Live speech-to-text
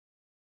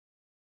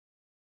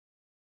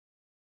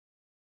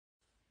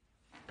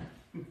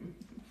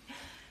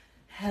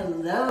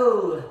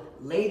Hello,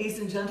 ladies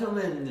and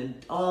gentlemen,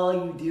 and all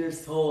you dear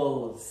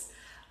souls.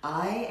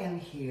 I am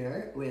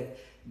here with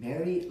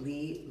Mary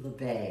Lee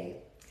LeBay,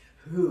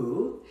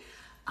 who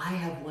I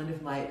have one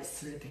of my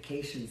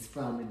certifications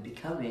from in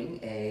becoming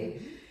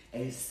a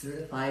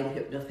certified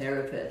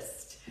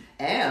hypnotherapist.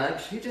 And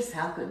she just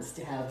happens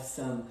to have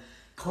some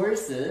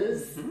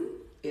courses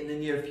in the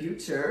near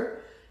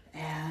future.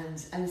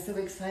 And I'm so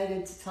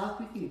excited to talk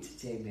with you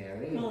today,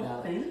 Mary.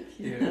 Well, thank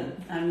you.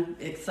 I'm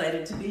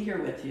excited to be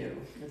here with you.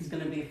 It's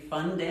going to be a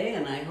fun day,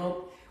 and I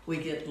hope we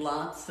get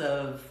lots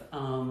of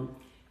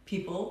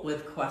people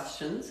with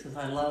questions, because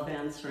I love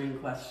answering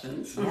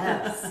questions.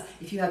 Yes.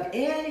 If you have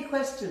any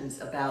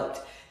questions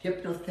about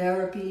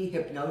hypnotherapy,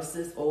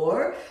 hypnosis,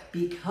 or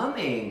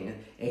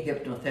becoming a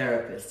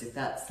hypnotherapist, if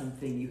that's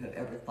something you have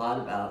ever thought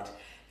about,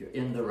 you're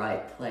in the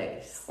right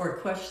place. Or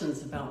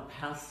questions about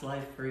past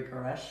life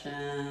regression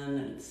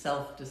and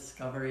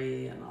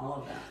self-discovery and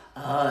all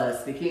of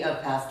that. Speaking of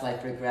past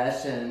life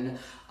regression,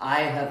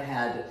 I have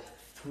had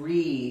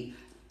 3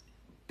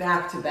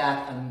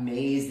 back-to-back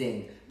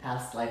amazing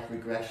past life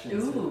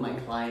regressions with my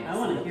clients. I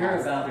want to hear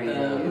about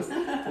those.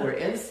 For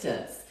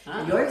instance,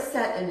 you're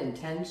set an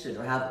intention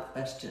or have a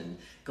question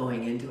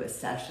going into a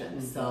session.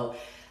 So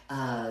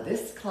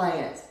this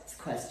client's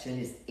question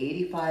is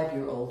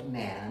 85-year-old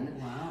man.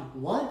 Wow.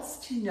 Wants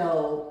to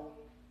know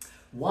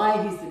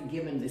why he's been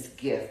given this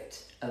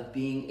gift of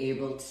being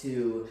able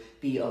to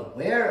be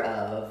aware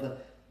of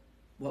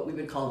what we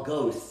would call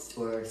ghosts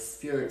or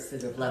spirits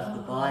that have left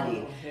the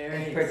body,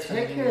 and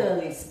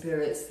particularly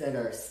spirits that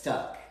are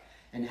stuck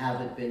and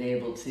haven't been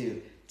able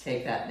to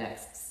take that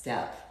next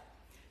step.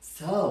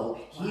 So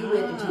he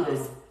went into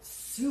this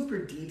super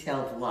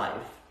detailed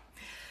life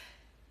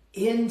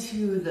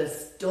into the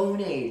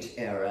Stone Age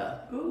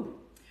era,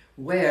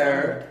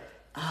 where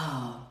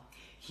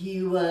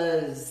he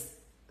was,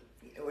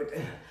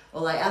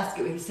 well, I asked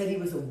him, he said he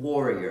was a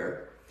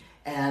warrior,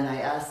 and I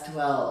asked,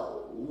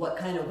 well, what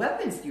kind of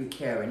weapons do you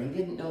carry? And he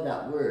didn't know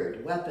that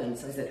word, weapons.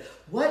 So I said,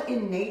 what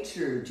in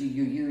nature do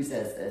you use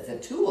as a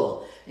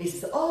tool? And he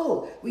says,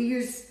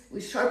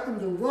 we sharpen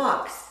the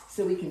rocks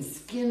so we can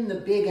skin the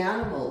big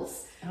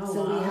animals.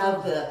 We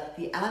have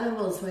the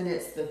animals when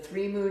it's the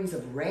 3 moons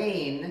of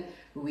rain.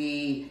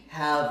 We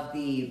have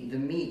the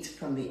meat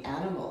from the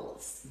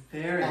animals.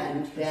 Very and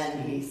interesting.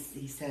 Then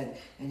he said,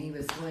 and he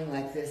was going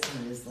like this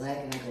on his leg,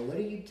 and I go, what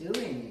are you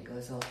doing? And he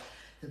goes, oh,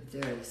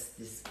 there's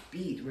this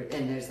beat,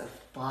 and there's a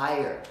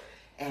fire,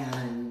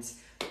 and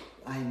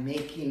I'm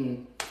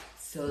making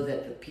so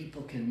that the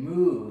people can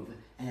move.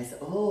 And I said,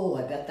 oh,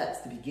 I bet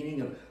that's the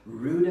beginning of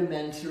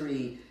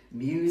rudimentary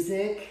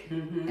music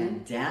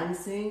and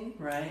dancing.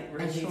 Right,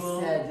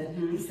 ritual.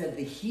 And he said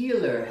the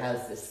healer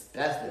has this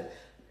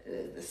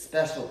the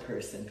special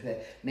person who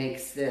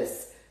makes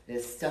this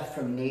stuff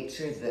from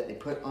nature that they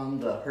put on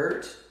the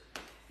hurt,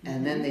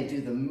 and then they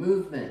do the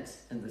movement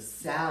and the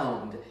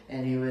sound.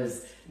 And he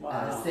was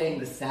saying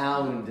the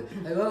sound,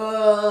 like,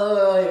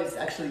 oh, he was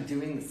actually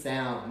doing the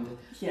sound.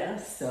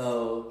 Yes.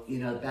 So,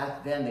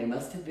 back then they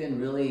must have been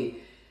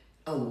really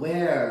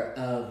aware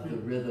of the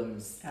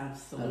rhythms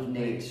of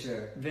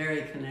nature.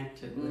 Very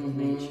connected with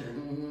nature.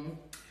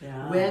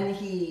 Yeah. When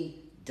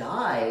he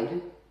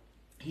died,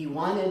 he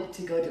wanted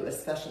to go to a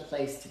special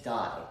place to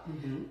die.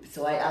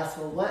 So I asked,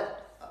 well,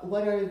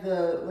 what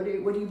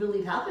do you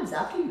believe happens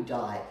after you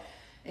die?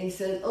 And he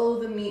said, oh,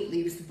 the meat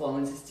leaves the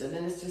bones, and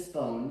then it's just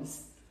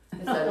bones.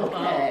 I said,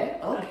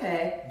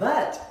 okay.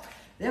 But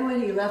then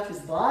when he left his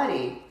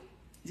body,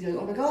 he's going,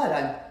 oh my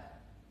God,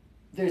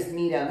 there's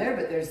me down there,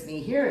 but there's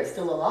me here. It's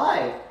still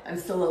alive. I'm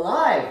still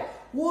alive.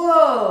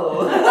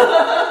 Whoa!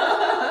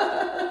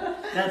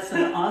 That's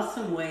an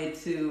awesome way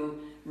to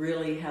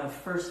really have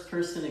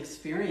first-person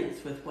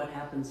experience with what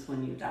happens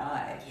when you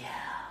die.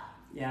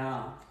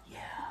 Yeah.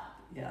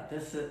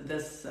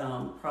 This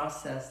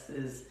process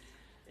is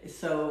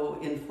so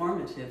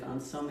informative on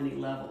so many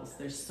levels.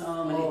 There's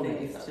so many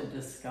things to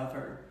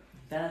discover.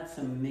 That's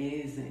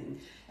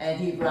amazing.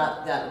 And he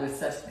brought that was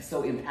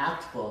so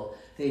impactful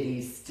that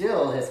he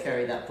still has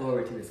carried that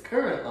forward to his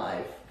current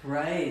life.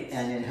 Right.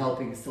 And in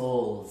helping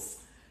souls,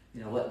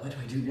 what do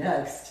I do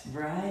next?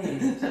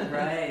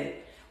 Right.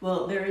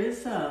 Well, there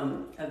is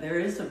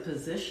a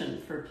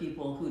position for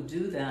people who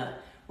do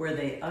that where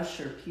they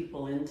usher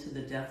people into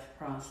the death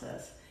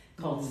process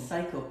called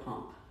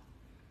psychopump.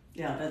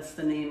 Yeah, that's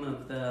the name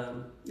of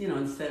the,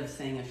 instead of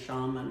saying a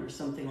shaman or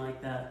something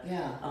like that.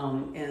 Yeah.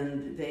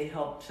 And they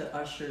help to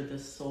usher the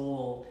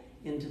soul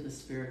into the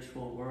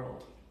spiritual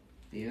world.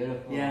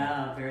 Beautiful.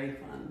 Yeah, very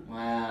fun.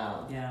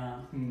 Wow.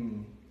 Yeah.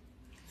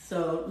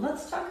 So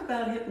let's talk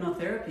about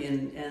hypnotherapy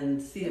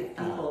and see if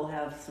people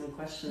have some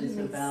questions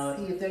about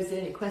see if there's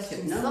any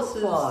questions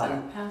hypnosis so far.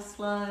 and past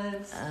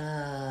lives.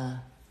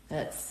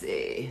 Let's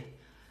see.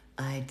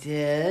 I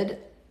did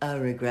a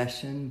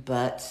regression,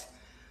 but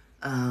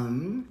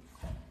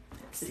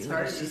it's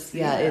hard to see.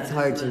 Yeah, it's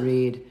hard to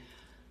read.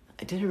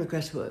 I did a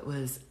regression, but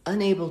was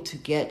unable to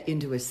get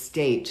into a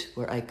state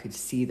where I could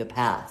see the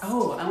past.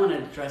 Oh, I want to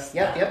address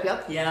that.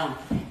 Yep. Yeah.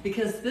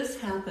 because this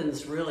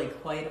happens really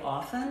quite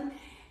often,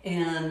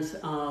 and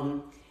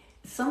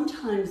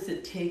sometimes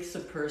it takes a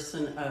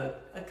person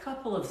a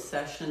couple of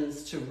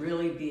sessions to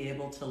really be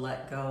able to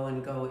let go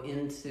and go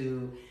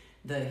into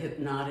the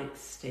hypnotic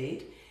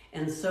state.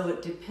 And so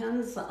it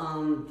depends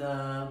on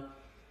the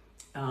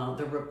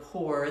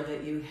rapport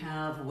that you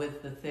have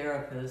with the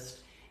therapist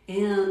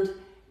and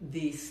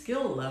the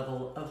skill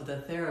level of the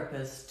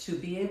therapist to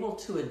be able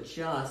to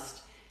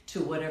adjust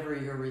to whatever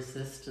your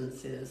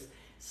resistance is.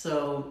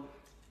 So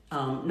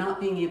not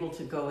being able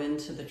to go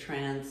into the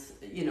trance,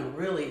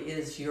 really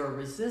is your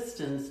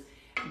resistance,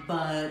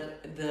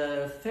 but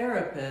the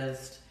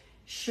therapist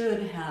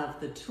should have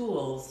the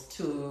tools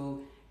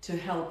to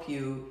help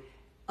you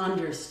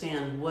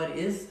understand what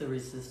is the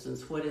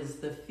resistance, what is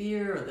the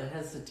fear or the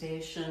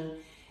hesitation,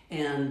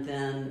 and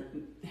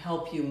then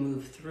help you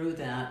move through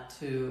that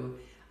to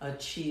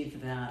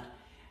achieve that.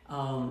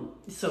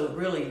 So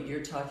really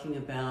you're talking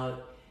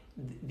about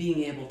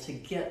being able to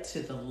get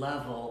to the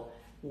level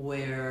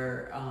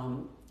where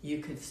you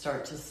could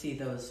start to see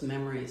those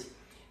memories.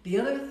 The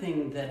other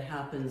thing that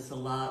happens a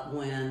lot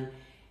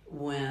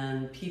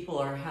when people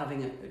are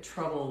having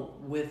trouble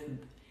with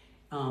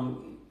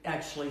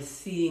actually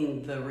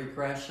seeing the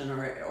regression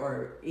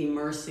or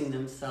immersing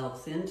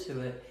themselves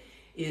into it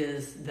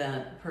is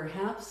that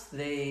perhaps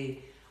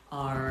they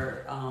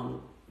are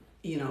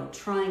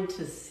trying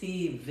to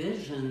see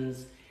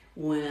visions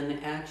when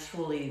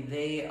actually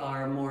they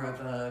are more of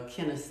a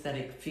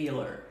kinesthetic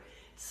feeler.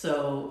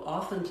 So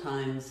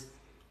oftentimes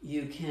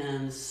you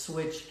can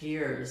switch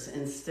gears.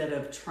 Instead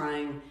of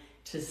trying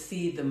to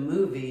see the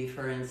movie,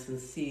 for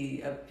instance,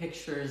 see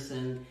pictures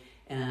and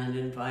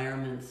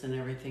environments and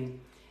everything,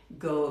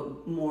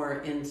 go more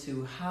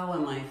into how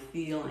am I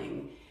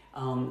feeling?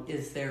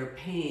 Is there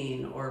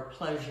pain or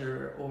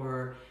pleasure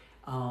or,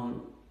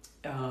 can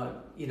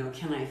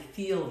I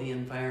feel the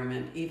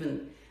environment?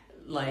 Even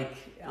like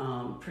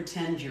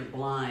pretend you're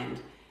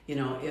blind.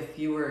 If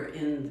you were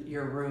in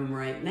your room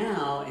right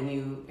now and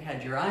you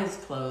had your eyes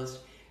closed,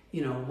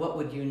 what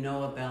would you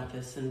know about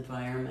this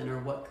environment, or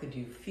what could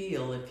you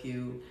feel if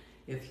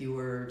you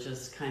were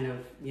just kind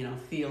of,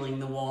 feeling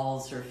the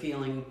walls or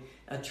feeling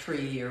a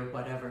tree or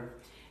whatever.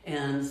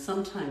 And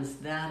sometimes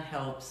that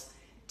helps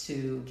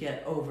to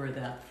get over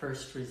that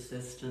first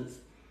resistance.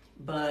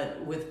 But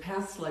with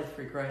past life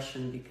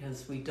regression,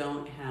 because we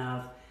don't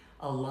have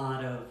a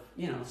lot of,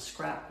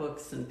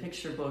 scrapbooks and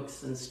picture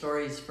books and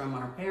stories from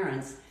our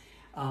parents,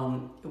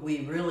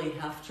 we really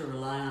have to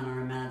rely on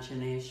our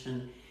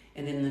imagination.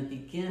 And in the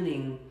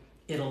beginning,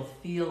 it'll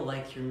feel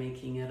like you're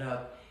making it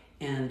up.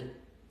 And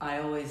I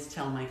always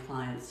tell my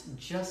clients,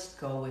 just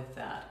go with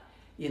that.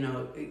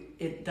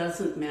 It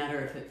doesn't matter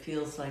if it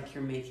feels like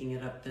you're making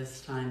it up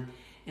this time.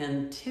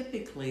 And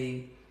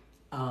typically,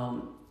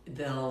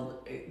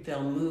 they'll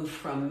move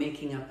from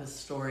making up a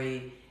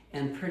story,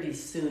 and pretty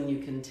soon you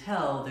can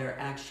tell they're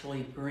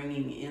actually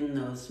bringing in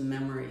those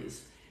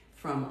memories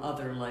from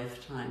other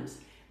lifetimes.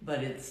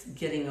 But it's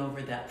getting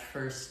over that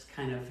first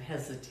kind of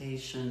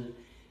hesitation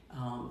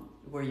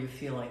where you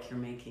feel like you're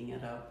making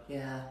it up.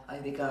 Yeah, I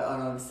think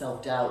our own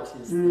self-doubt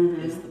is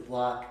the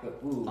block,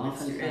 but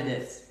once you're in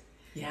it.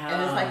 Yeah.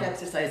 And it's like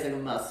exercising a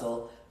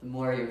muscle. The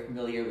more you're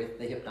familiar with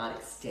the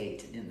hypnotic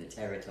state in the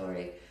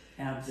territory,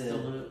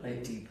 absolutely,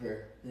 the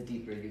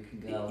deeper you can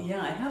go.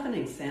 Yeah, I have an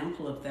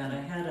example of that.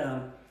 I had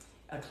a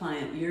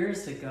client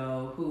years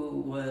ago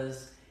who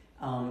was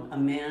a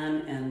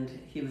man, and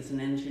he was an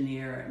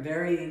engineer,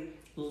 very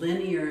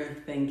linear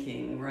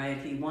thinking, right?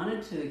 He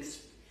wanted to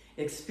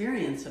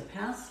experience a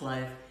past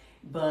life,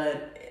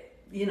 but,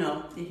 he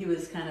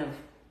was kind of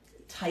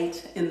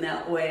tight in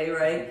that way,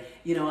 right?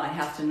 I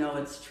have to know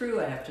it's true,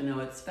 I have to know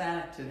it's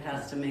fact, it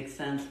has to make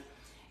sense.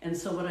 And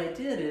so what I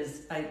did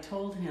is I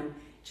told him,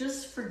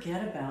 just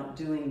forget about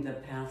doing the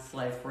past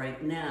life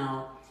right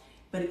now,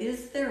 but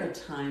is there a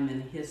time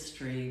in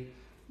history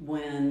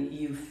when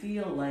you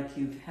feel like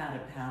you've had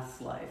a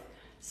past life?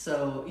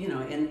 So,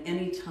 in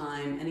any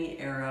time, any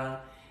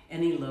era,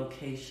 any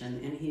location.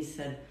 And he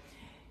said,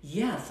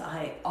 yes,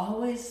 I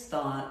always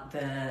thought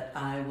that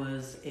I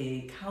was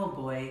a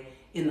cowboy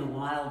in the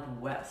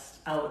Wild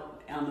West,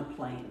 out on the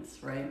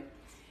plains, right?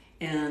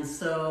 And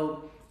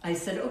so I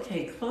said,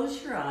 okay,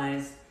 close your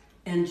eyes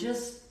and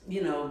just,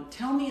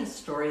 tell me a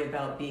story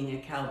about being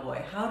a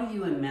cowboy. How do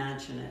you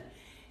imagine it?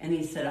 And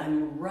he said,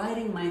 I'm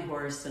riding my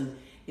horse, and,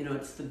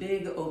 it's the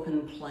big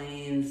open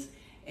plains,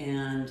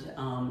 and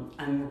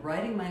I'm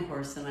riding my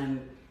horse,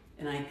 and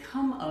I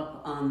come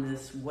up on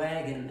this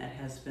wagon that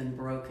has been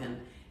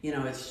broken.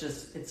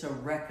 It's a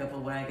wreck of a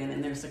wagon,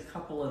 and there's a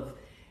couple of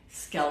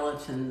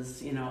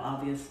skeletons,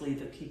 obviously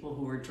the people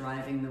who were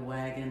driving the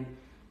wagon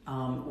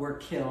were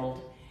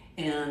killed,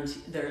 and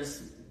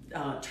there's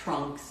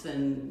trunks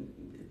and,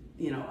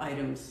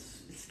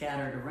 items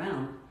scattered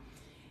around.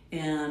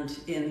 And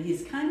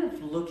he's kind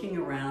of looking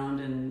around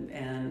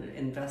and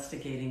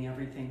investigating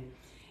everything.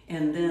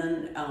 And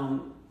then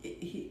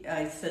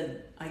I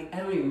said, I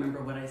don't even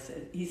remember what I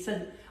said. He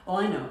said, oh,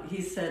 I know.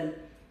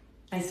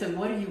 I said,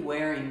 what are you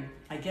wearing?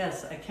 I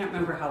guess, I can't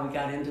remember how we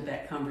got into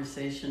that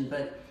conversation,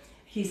 but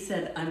he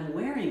said, I'm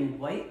wearing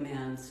white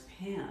man's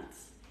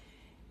pants.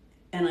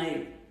 And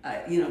I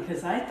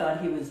because I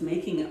thought he was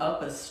making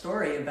up a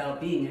story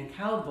about being a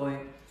cowboy.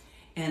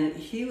 And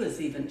he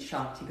was even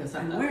shocked. He goes,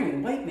 I'm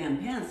wearing white man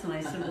pants. And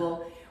I said,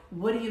 well,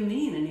 what do you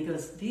mean? And he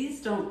goes,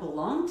 these don't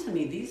belong to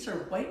me. These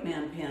are white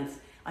man pants.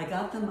 I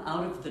got them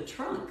out of the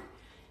trunk.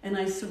 And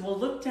I said, well,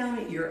 look down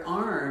at your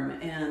arm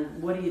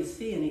and what do you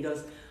see? And he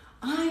goes,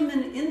 I'm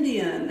an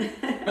Indian.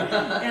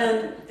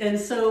 and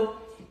so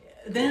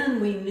then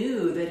we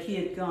knew that he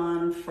had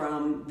gone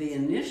from the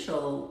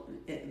initial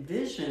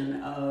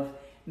vision of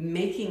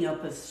making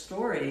up a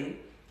story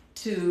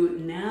to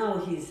now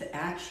he's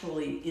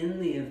actually in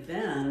the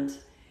event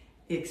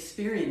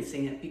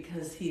experiencing it,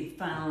 because he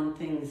found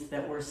things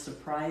that were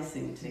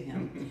surprising to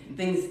him,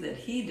 things that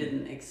he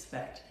didn't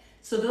expect.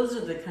 So those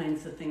are the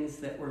kinds of things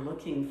that we're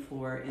looking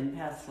for in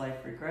past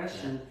life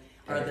regression,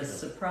 are the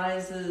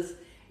surprises,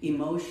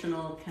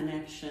 emotional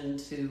connection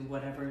to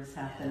whatever is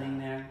happening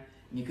there.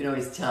 You can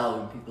always tell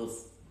when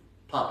people's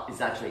pop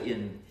is actually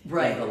in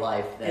the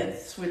life that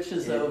it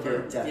switches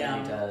over. It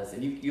definitely does,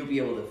 and you'll be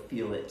able to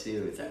feel it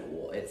too.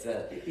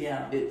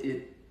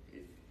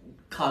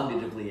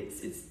 Cognitively,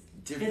 it's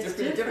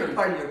different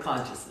part of your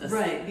consciousness.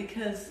 Right,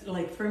 because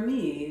like for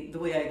me, the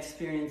way I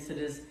experience it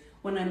is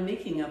when I'm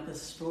making up a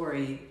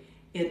story,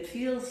 it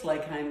feels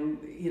like I'm,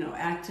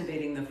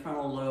 activating the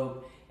frontal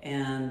lobe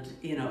and,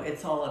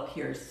 it's all up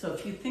here. So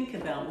if you think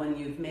about when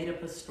you've made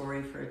up a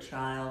story for a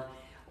child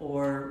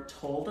or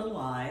told a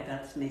lie,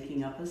 that's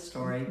making up a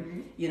story,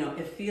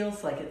 it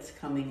feels like it's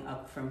coming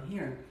up from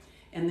here.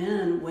 And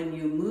then when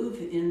you move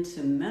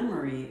into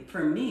memory,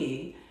 for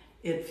me,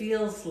 it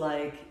feels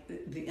like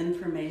the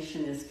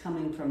information is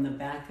coming from the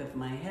back of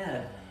my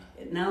head.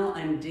 Now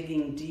I'm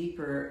digging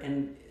deeper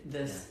and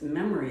this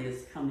memory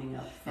is coming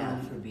up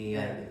from... for me,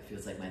 it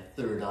feels like my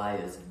third eye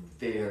is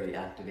very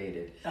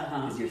activated.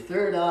 Because your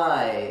third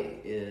eye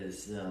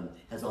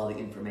has all the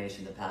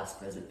information, the past,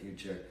 present,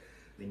 future,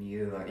 when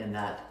you are in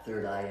that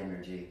third eye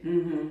energy.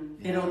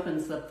 It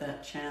opens up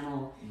that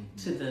channel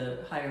to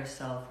the higher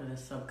self or the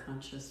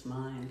subconscious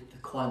mind. The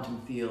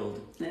quantum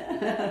field.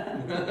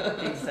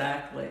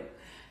 Exactly.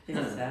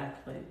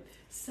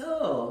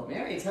 So,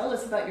 Mary, tell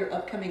us about your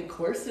upcoming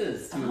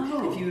courses.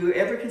 If you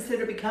ever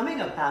consider becoming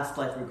a past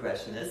life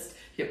regressionist,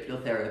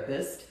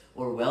 hypnotherapist,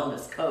 or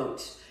wellness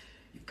coach,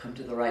 you've come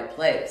to the right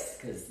place,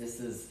 because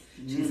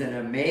she's an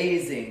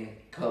amazing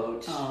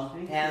coach.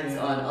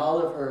 Hands-on, all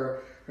of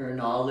her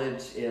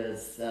knowledge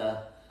is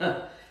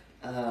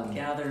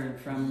gathered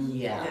from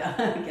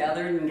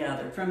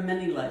gathered from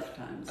many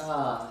lifetimes.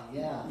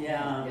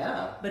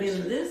 But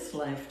in this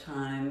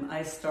lifetime,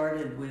 I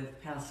started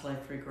with past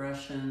life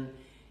regression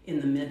in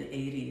the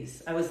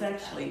mid-'80s. I was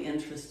actually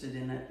interested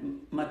in it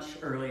much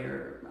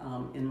earlier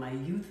in my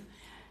youth,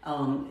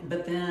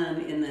 but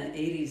then in the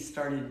 '80s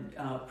started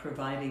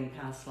providing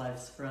past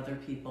lives for other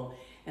people,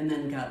 and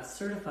then got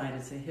certified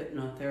as a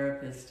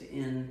hypnotherapist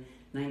in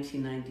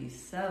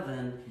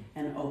 1997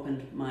 and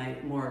opened my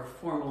more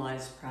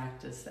formalized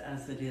practice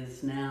as it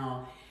is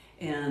now.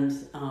 And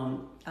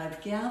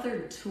I've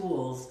gathered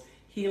tools,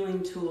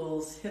 healing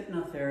tools,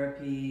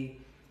 hypnotherapy,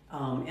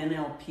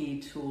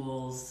 NLP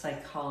tools,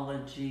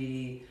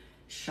 psychology,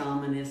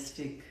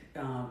 shamanistic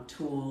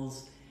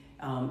tools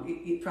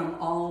from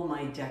all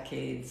my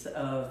decades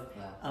of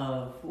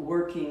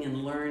working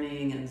and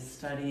learning and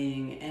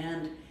studying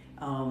and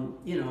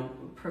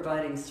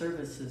providing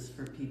services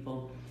for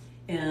people.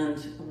 And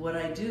what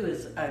I do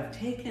is I've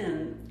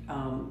taken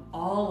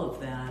all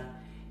of that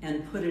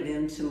and put it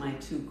into my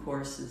two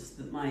courses.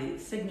 My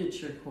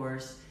signature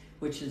course,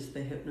 which is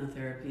the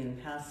hypnotherapy in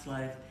past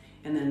life,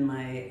 and then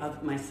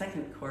my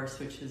second course,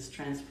 which is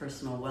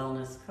transpersonal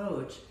wellness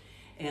coach.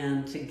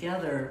 And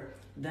together,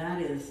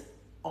 that is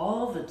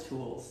all the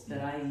tools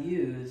that I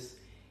use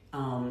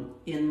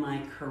in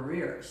my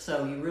career.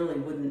 So you really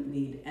wouldn't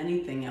need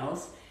anything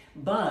else.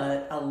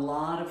 But a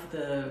lot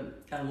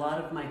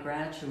of my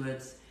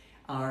graduates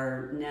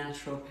are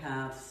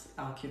naturopaths,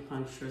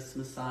 acupuncturists,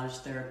 massage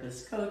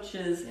therapists,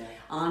 coaches,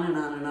 on and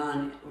on and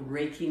on,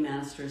 Reiki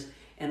masters,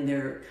 and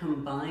they're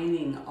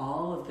combining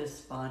all of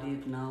this body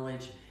of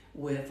knowledge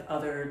with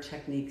other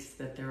techniques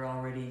that they're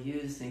already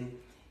using.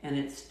 And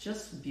it's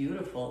just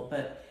beautiful.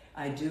 But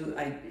I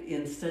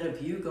instead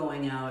of you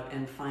going out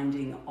and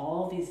finding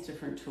all these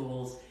different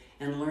tools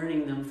and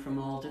learning them from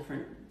all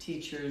different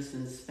teachers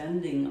and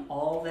spending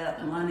all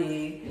that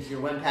money. Is your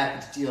one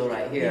package deal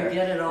right here. You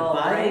get it all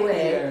By the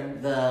way, here.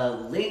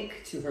 The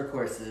link to her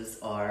courses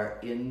are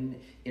in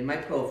my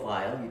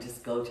profile. You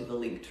just go to the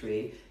link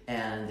tree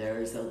and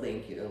there's a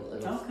link.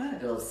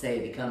 It'll say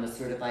become a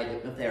certified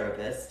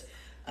hypnotherapist.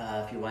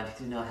 If you wanted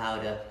to know how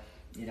to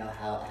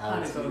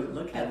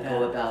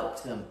go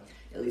about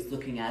at least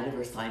looking at it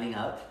or signing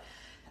up.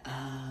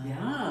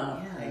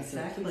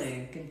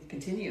 Exactly. So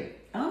continue.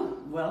 Oh,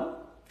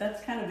 well,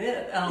 that's kind of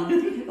it.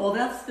 Well,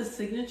 that's the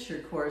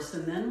signature course.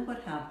 And then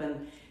what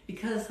happened,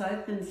 because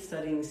I've been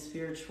studying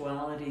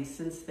spirituality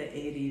since the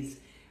 80s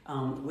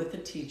with a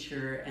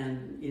teacher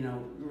and,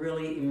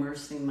 really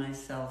immersing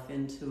myself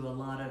into a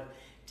lot of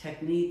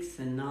techniques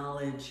and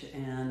knowledge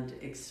and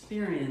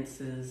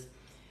experiences,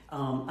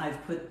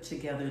 I've put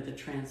together the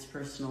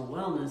Transpersonal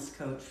Wellness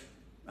Coach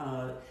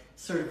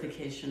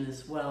certification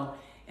as well.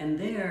 And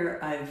there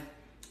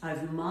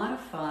I've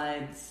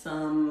modified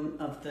some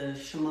of the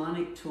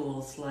shamanic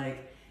tools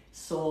like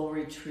soul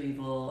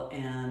retrieval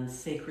and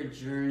sacred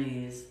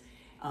journeys,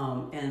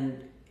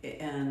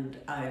 and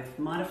I've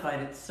modified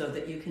it so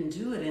that you can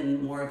do it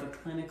in more of a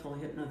clinical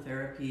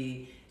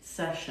hypnotherapy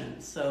session.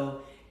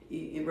 So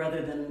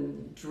rather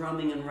than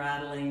drumming and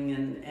rattling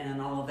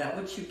and all of that,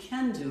 which you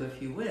can do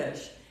if you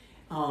wish,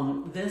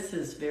 this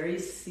is very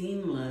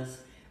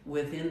seamless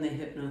within the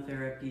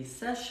hypnotherapy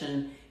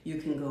session. You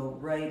can go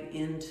right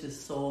into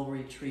soul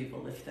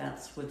retrieval if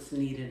that's what's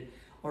needed,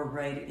 or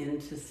right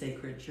into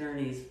sacred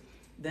journeys.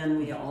 Then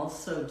we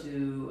also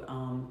do,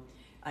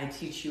 I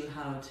teach you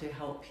how to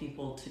help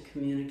people to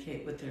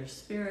communicate with their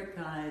spirit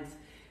guides.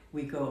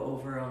 We go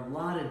over a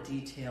lot of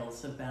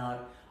details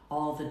about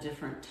all the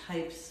different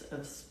types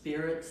of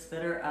spirits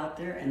that are out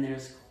there, and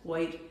there's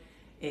quite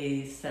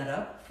a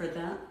setup for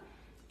that.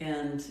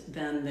 And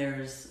then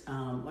there's,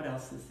 what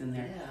else is in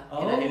there? Yeah.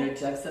 Can I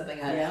interject something?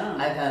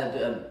 I've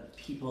had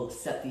people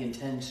set the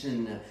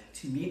intention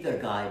to meet their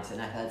guides,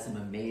 and I've had some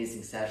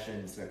amazing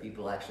sessions where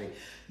people actually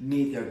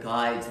meet their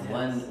guides.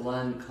 Yes.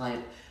 One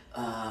client,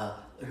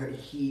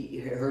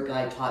 her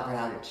guide taught her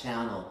how to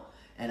channel,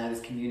 and I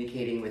was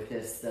communicating with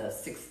this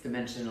sixth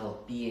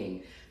dimensional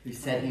being who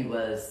said he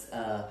was.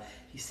 I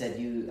said,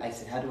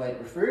 how do I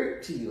refer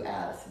to you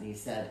as? And he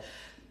said,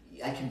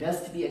 I can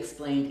best be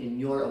explained in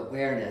your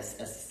awareness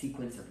as a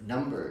sequence of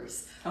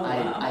numbers. Oh,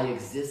 wow. I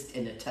exist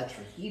in a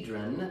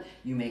tetrahedron.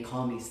 You may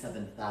call me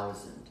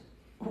 7,000.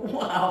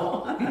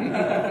 Wow.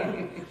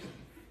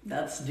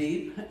 That's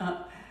deep.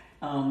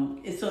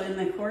 So in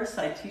the course,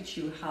 I teach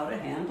you how to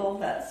handle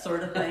that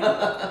sort of thing,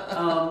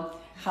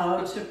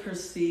 how to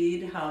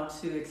proceed, how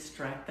to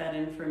extract that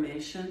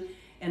information.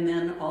 And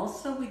then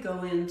also we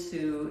go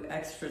into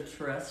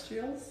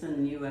extraterrestrials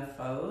and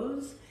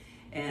UFOs.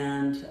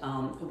 And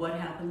what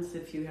happens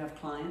if you have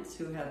clients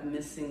who have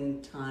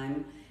missing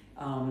time,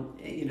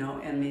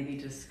 and maybe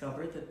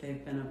discover that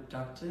they've been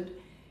abducted.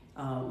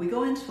 We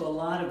go into a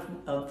lot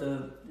of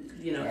the,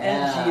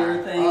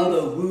 edgier things. All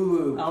the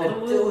woo-woo. All the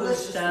woo-woo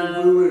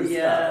stuff. Woo-woo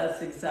yes,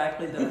 stuff.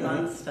 Exactly, the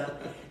fun stuff.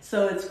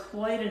 So it's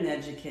quite an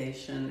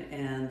education,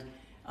 and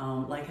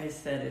like I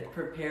said, it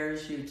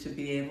prepares you to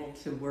be able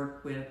to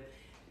work with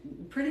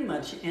pretty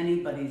much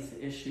anybody's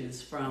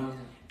issues, from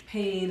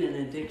pain and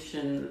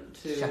addiction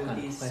to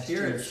these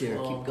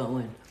spiritual, keep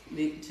going.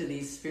 To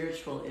these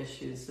spiritual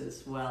issues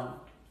as well.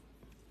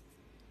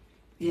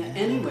 Yeah.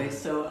 Anyway,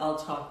 so I'll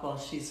talk while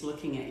she's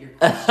looking at your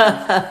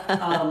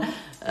questions.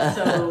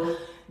 So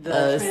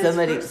the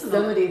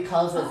somebody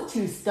calls us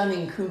two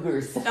stunning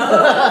cougars.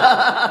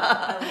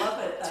 I love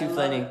it. Too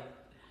funny.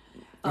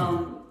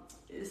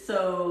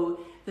 So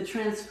the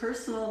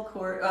transpersonal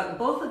course,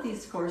 both of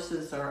these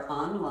courses are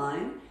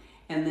online.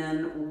 And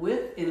then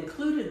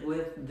included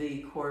with the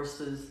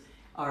courses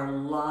are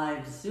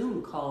live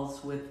Zoom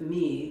calls with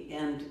me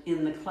and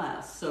in the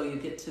class. So you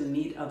get to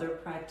meet other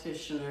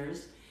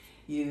practitioners.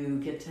 You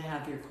get to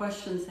have your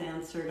questions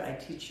answered. I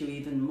teach you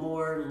even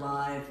more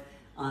live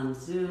on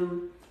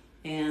Zoom.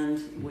 And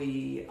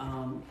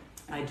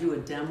I do a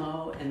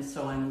demo. And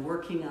so I'm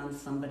working on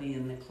somebody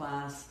in the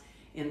class,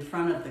 in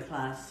front of the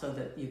class, so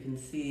that you can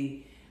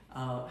see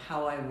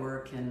how I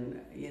work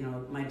and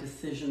my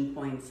decision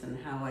points and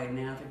how I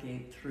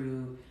navigate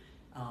through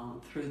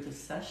the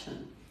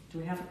session. Do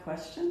we have a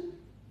question?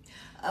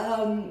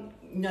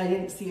 No, I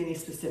didn't see any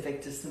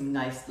specific, just some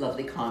nice,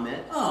 lovely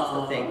comments.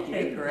 Oh, so thank you.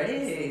 Okay,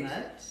 great. So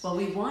much. Well,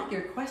 we want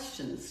your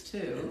questions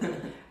too.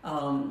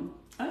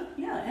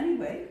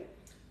 Anyway.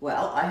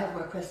 Well, I have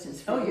more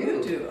questions for you. Oh,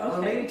 you do? Okay.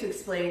 Well, maybe to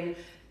explain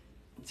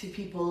to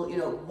people,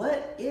 why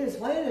are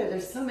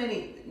there's so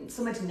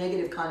much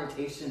negative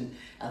connotation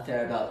out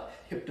there about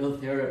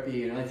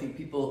hypnotherapy. I think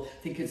people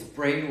think it's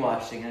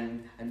brainwashing,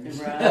 and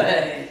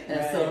right.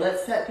 So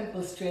let's set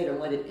people straight on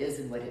what it is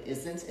and what it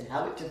isn't, and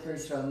how it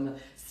differs from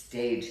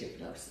stage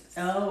hypnosis.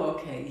 Oh,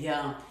 okay,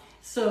 yeah.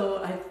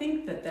 So I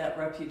think that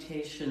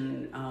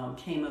reputation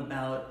came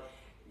about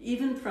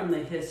even from the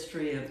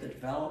history of the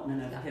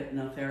development of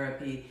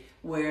hypnotherapy,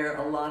 where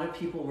a lot of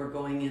people were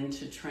going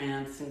into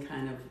trance and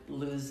kind of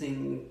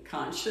losing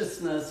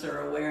consciousness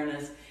or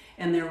awareness,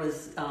 and there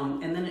was,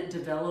 and then it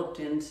developed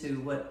into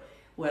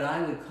what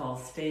I would call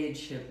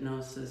stage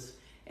hypnosis,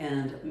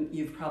 and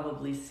you've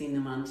probably seen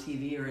them on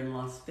TV or in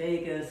Las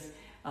Vegas,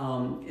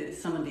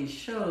 some of these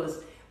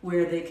shows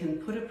where they can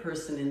put a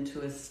person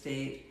into a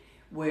state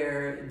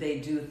where they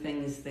do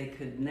things they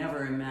could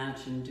never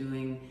imagine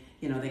doing.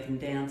 They can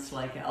dance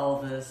like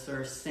Elvis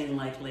or sing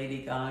like Lady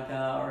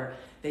Gaga, or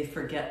they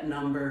forget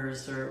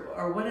numbers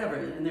or whatever.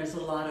 And there's a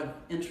lot of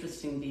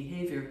interesting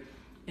behavior.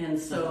 And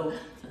so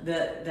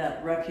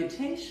that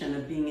reputation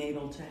of being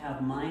able to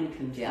have mind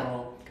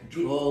control.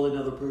 Control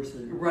another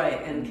person.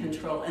 Right, and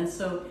control. And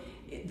so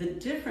the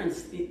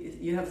difference,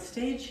 you have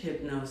stage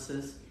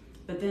hypnosis,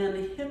 but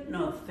then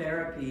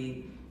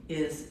hypnotherapy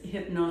is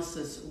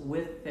hypnosis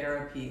with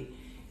therapy.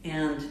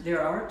 And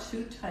there are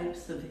 2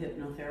 types of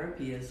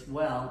hypnotherapy as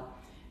well.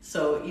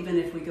 So even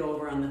if we go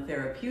over on the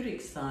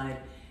therapeutic side,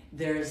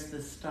 there's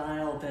the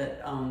style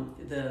that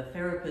the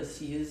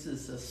therapist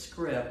uses a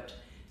script.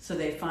 So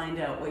they find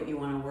out what you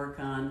want to work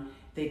on,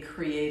 they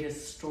create a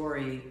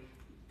story,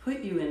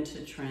 put you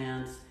into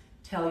trance,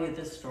 tell you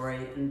the story,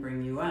 and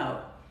bring you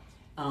out.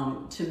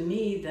 To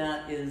me,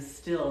 that is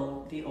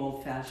still the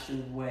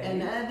old-fashioned way.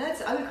 And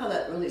that's, I would call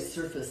that really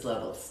surface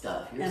level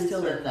stuff. You're And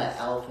still surface. in that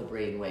alpha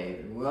brain wave.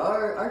 And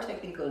our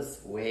technique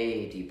goes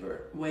way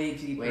deeper. Way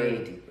deeper.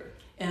 Way deeper.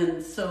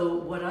 And so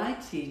what I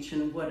teach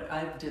and what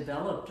I've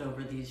developed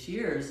over these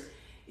years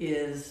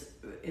is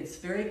it's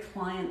very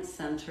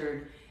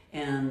client-centered,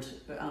 and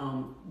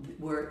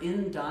we're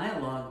in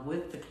dialogue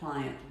with the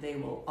client. They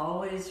will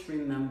always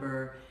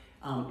remember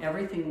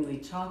everything we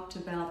talked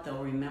about.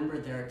 They'll remember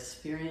their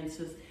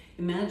experiences.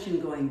 Imagine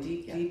going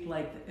deep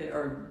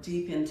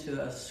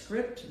into a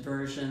script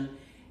version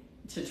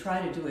to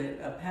try to do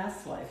a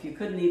past life. You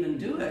couldn't even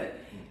do it.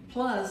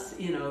 Plus,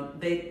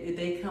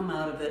 they come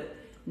out of it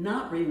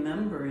not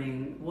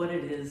remembering what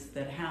it is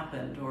that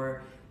happened,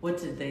 or what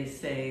did they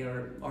say,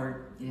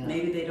 or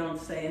maybe they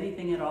don't say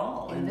anything at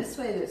all. And this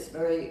way, it's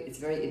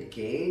very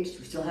engaged.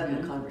 We're still having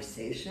a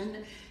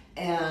conversation.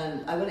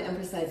 And I want to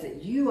emphasize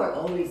that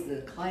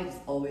the client is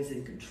always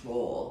in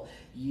control.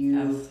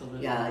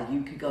 Absolutely. Yeah,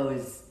 you could go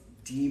as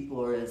deep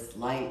or as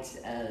light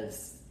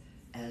as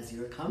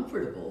you're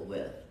comfortable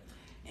with.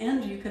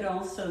 And you could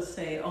also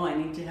say, oh, I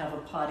need to have a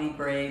potty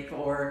break,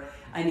 or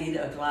I need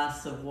a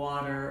glass of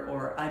water,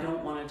 or I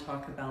don't want to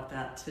talk about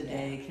that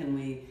today. Can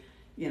we,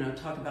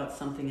 talk about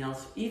something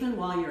else? Even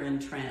while you're in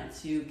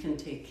trance, you can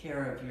take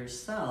care of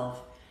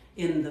yourself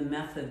in the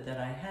method that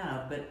I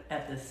have, but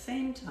at the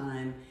same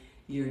time,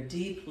 you're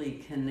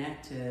deeply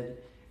connected,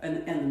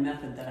 and the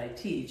method that I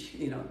teach,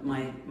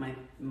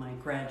 my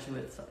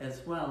graduates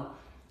as well,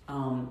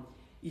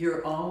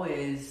 you're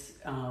always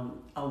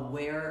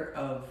aware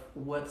of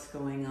what's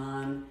going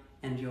on,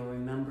 and you'll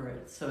remember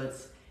it. So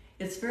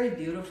it's very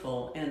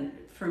beautiful. And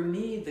for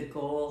me, the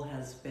goal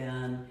has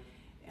been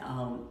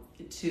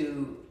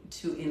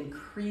to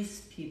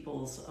increase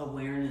people's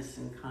awareness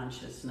and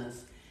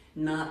consciousness,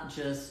 not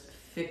just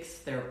fix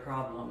their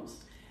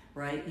problems.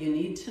 Right? You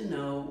need to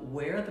know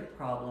where the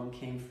problem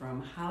came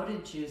from. How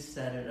did you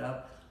set it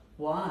up?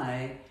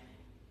 Why?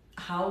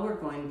 How we're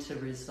going to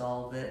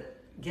resolve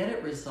it, get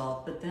it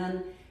resolved, but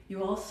then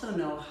you also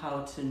know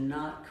how to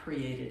not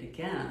create it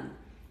again.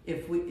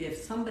 If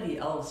somebody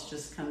else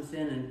just comes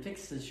in and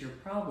fixes your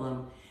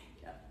problem,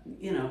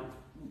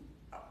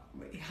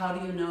 how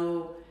do you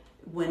know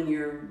when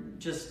you're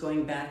just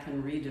going back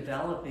and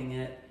redeveloping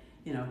it,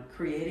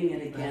 creating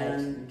it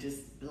again? Right.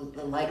 Just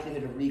the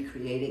likelihood of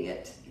recreating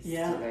it is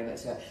still very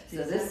much there.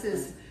 So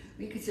Exactly.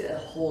 we could say a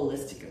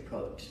holistic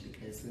approach,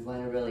 because we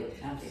want to really,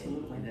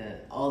 Absolutely.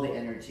 all the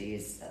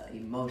energies,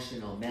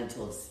 emotional,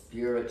 mental,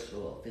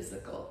 spiritual,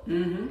 physical.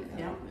 Mm-hmm.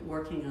 Yeah,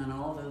 working on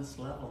all those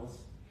levels.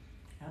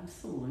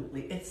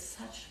 Absolutely. It's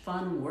such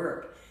fun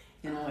work,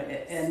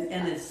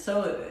 and it's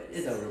so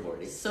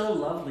rewarding. So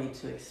lovely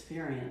to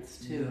experience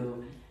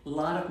too. A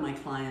lot of my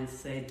clients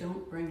say,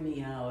 don't bring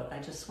me out. I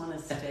just want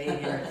to stay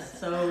here. It's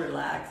so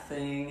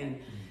relaxing, and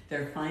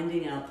they're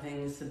finding out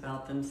things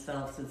about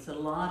themselves. It's a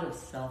lot of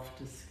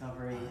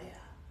self-discovery. Oh,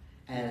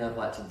 yeah. And I'm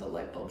watching the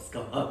light bulbs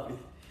go up.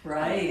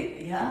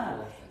 Right,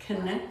 yeah.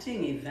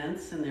 Connecting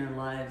events in their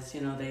lives,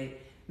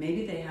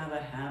 maybe they have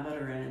a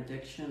habit or an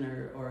addiction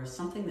or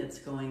something that's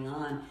going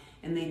on,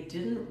 and they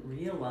didn't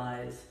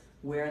realize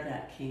where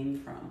that came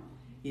from.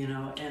 And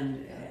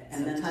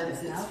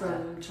sometimes then it's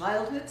from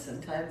childhood,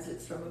 sometimes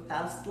it's from a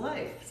past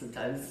life,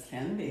 sometimes it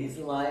can be. These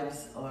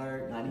lives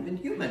are not even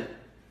human.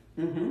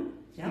 Mm-hmm.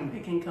 Yeah,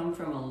 it can come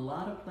from a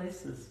lot of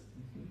places.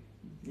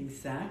 Mm-hmm.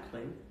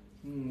 Exactly.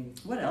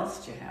 What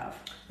else do you have?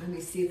 Let me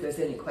see if there's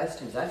any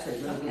questions.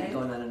 Actually, I'm really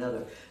going on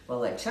another,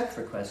 while I check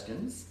for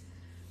questions.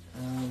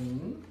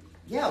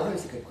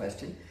 Here's a good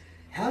question.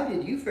 How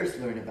did you first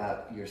learn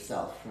about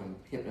yourself from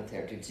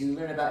hypnotherapy? Did you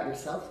learn about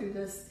yourself through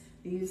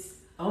these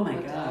Oh my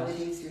gosh.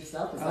 modalities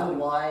yourself? Is that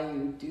why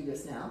you do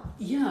this now?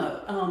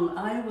 Yeah,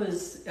 I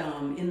was,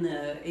 in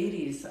the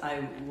 80s,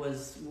 I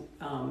was,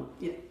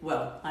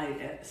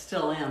 I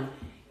still am,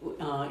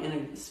 in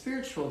a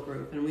spiritual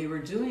group, and we were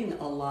doing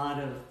a lot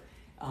of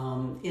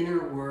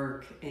inner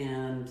work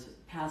and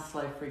past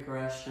life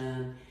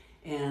regression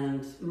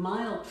and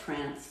mild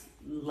trance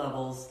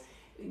levels,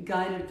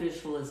 guided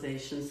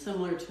visualization,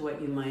 similar to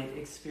what you might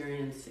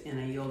experience in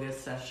a yoga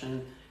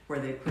session, where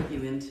they put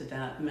you into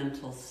that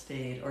mental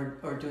state,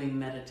 or doing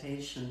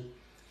meditation.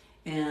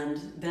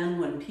 And then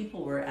when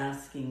people were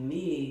asking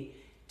me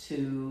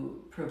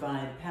to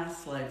provide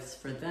past lives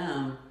for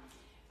them,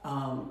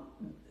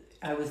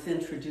 I was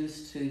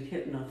introduced to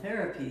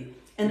hypnotherapy.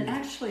 And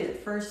actually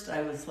at first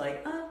I was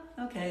like,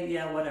 okay,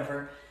 yeah,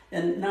 whatever.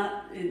 And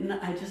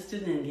I just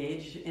didn't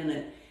engage in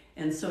it.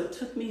 And so it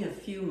took me a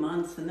few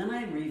months, and then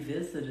I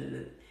revisited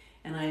it.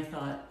 And I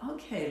thought,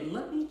 okay,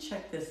 let me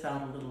check this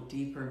out a little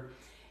deeper.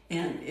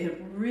 And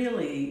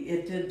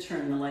it did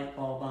turn the light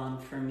bulb on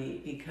for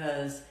me,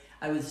 because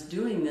I was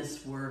doing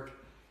this work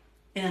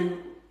and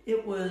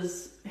it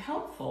was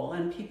helpful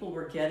and people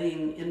were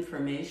getting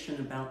information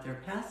about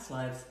their past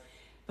lives.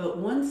 But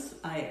once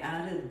I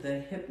added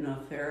the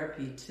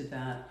hypnotherapy to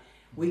that,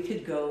 we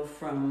could go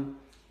from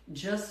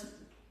just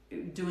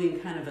doing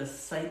kind of a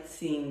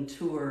sightseeing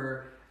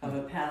tour of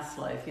a past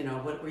life. You know,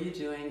 what were you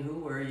doing? Who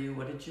were you?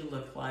 What did you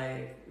look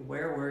like?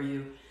 Where were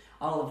you?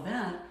 All of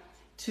that,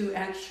 to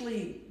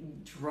actually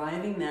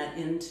driving that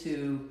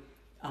into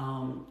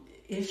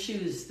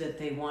issues that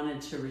they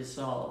wanted to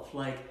resolve,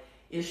 like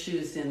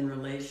issues in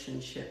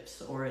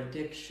relationships or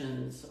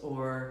addictions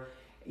or,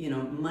 you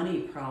know,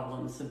 money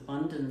problems,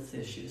 abundance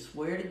issues.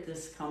 Where did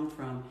this come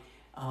from?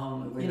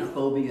 Where do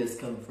phobias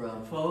come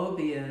from?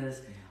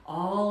 Phobias,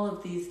 all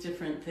of these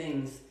different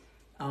things.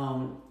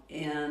 I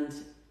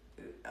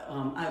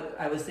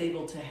was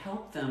able to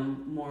help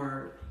them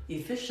more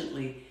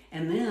efficiently.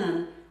 And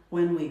then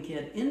when we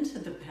get into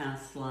the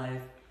past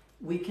life,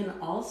 we can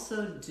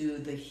also do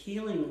the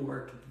healing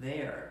work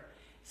there.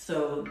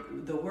 So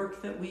the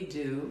work that we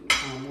do,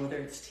 whether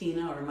it's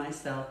Tina or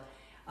myself,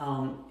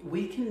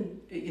 we can,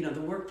 you know,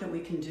 the work that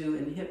we can do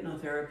in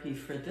hypnotherapy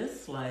for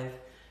this life,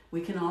 we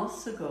can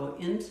also go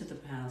into the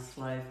past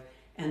life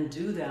and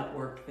do that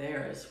work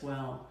there as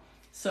well.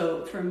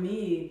 So for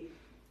me,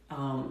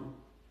 I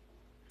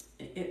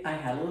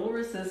had a little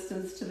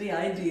resistance to the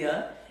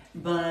idea,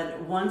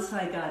 but once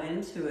I got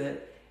into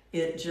it,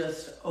 it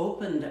just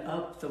opened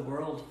up the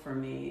world for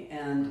me.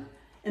 And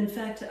in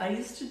fact, I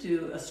used to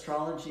do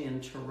astrology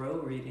and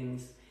tarot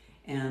readings,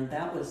 and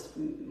that was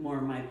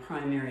more my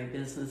primary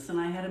business. And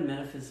I had a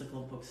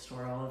metaphysical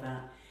bookstore, all of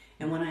that.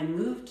 And when I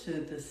moved to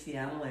the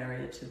Seattle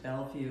area, to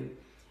Bellevue,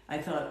 I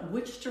thought,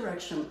 which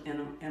direction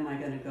am I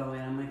going to go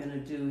in? Am I going to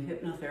do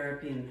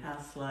hypnotherapy in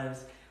past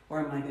lives, or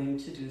am I going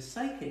to do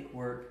psychic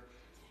work?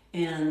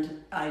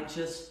 And I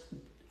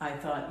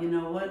thought, you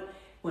know what?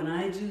 When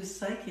I do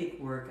psychic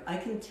work, I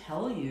can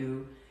tell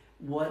you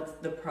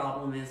what the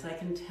problem is. I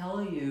can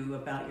tell you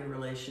about your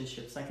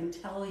relationships. I can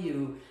tell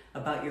you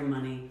about your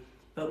money.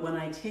 But when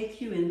I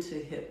take you into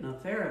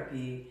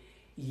hypnotherapy,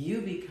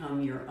 you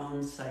become your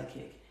own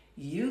psychic.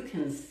 You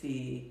can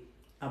see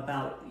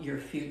about your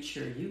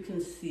future. You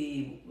can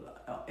see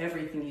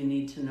everything you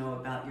need to know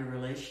about your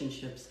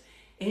relationships.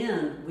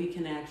 And we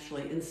can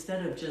actually,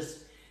 instead of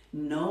just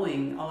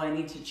knowing, oh, I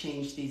need to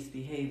change these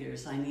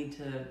behaviors, I need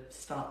to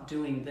stop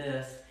doing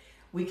this,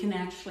 we can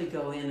actually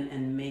go in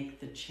and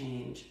make the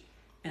change.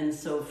 And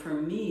so for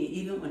me,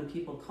 even when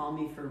people call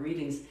me for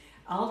readings,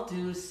 I'll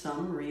do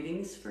some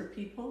readings for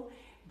people,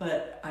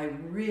 but I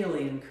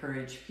really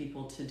encourage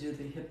people to do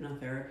the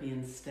hypnotherapy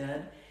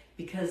instead,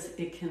 because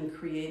it can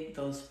create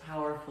those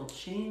powerful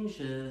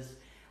changes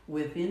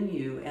within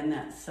you and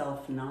that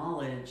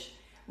self-knowledge,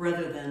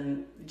 rather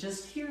than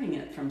just hearing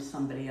it from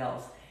somebody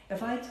else.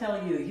 If I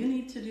tell you, you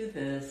need to do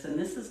this and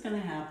this is going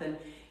to happen,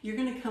 you're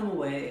going to come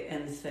away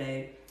and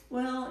say,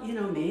 well, you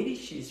know, maybe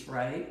she's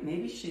right,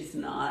 maybe she's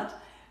not.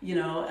 You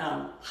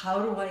know,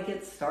 how do I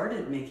get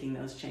started making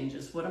those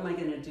changes? What am I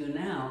going to do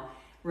now?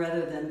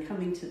 Rather than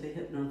coming to the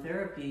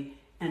hypnotherapy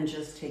and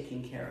just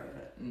taking care of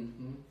it.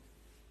 Mm-hmm.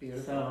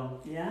 Beautiful.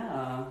 So,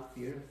 yeah.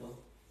 Beautiful.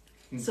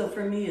 So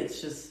for me, it's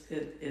just,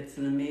 it's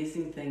an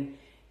amazing thing.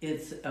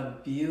 It's a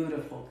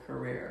beautiful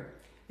career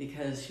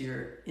because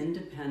you're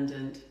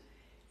independent,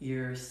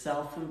 you're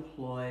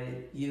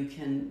self-employed, you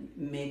can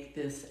make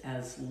this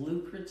as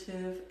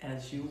lucrative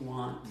as you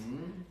want,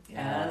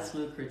 as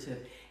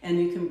lucrative. And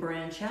you can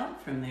branch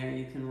out from there.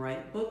 You can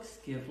write books,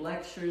 give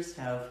lectures,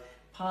 have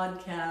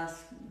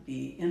podcasts,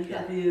 be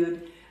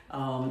interviewed.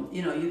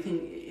 You know, you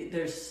can,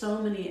 there's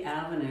so many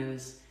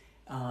avenues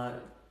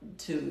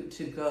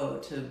to go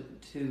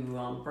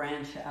to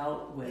branch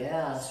out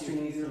with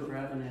streams of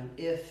revenue.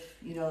 If,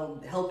 you know,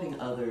 helping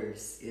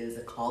others is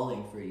a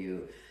calling for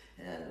you,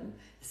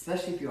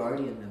 especially if you're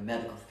already in the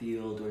medical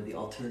field or the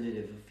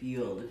alternative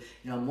field,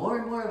 you know, more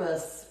and more of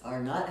us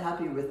are not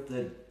happy with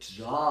the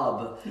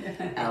job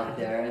out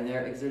there, and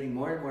they're exerting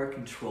more and more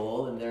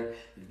control, and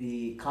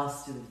the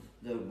cost of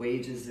the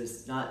wages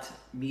is not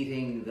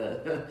meeting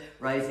the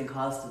rising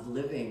cost of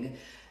living.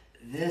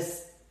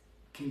 This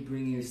can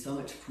bring you so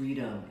much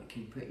freedom. It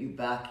can put you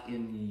back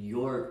in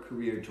your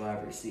career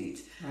driver's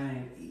seat.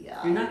 Right.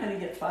 Yeah. You're not going to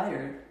get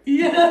fired.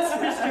 Yes,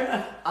 for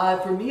sure.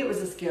 For me, it was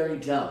a scary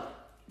jump.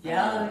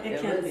 Yeah,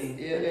 it can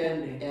be.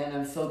 And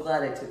I'm so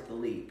glad I took the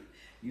leap.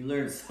 You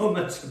learn so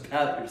much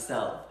about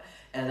yourself,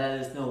 and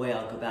there's no way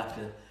I'll go back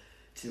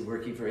to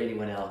working for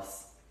anyone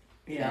else.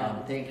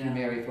 Yeah. Thank you,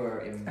 Mary,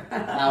 for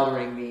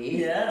empowering me.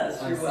 Yes,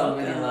 on you're so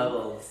welcome. many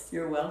levels.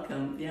 You're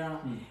welcome. Yeah.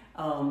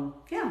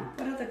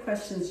 What other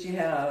questions do you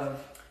have?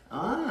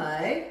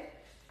 I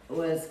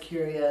was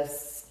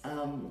curious.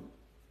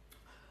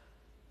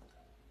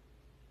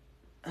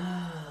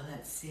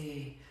 Let's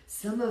see.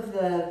 Some of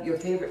your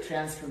favorite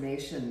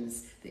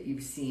transformations that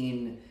you've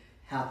seen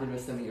happen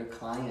with some of your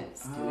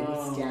clients. Do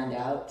any stand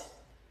out?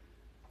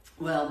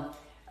 Well,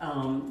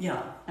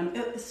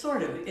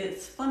 sort of.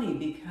 It's funny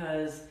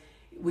because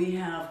we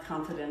have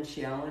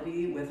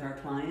confidentiality with our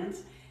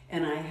clients,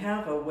 and I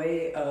have a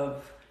way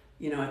of,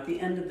 at the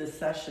end of the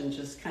session,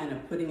 just kind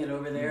of putting it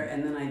over there,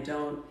 and then I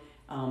don't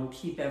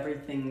keep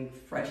everything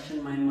fresh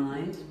in my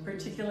mind,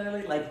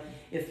 particularly. Like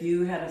if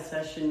you had a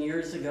session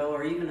years ago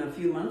or even a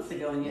few months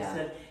ago and you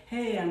said,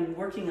 hey, I'm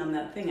working on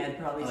that thing, I'd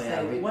probably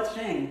say, what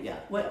thing? Yeah.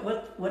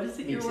 What is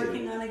it you're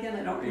working on again?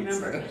 I don't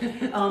remember.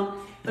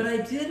 But I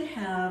did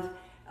have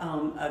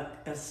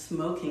a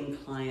smoking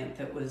client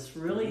that was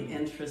really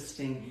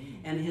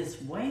interesting, and his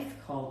wife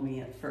called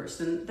me at first,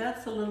 and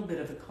that's a little bit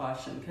of a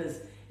caution, because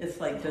it's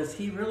like, does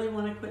he really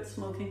want to quit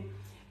smoking?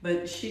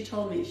 But she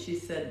told me, she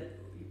said,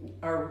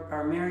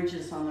 our marriage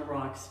is on the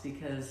rocks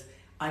because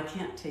I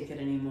can't take it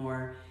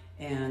anymore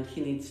and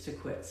he needs to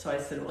quit. So I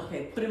said,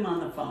 okay, put him on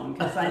the phone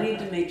because I need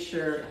to make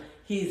sure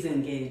he's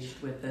engaged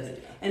with this.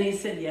 And he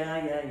said,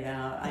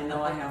 yeah, I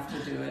know I have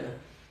to do it.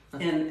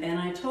 And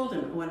I told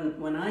him,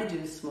 when I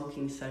do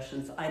smoking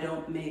sessions, I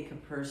don't make a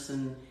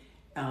person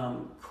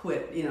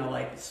quit,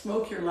 like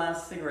smoke your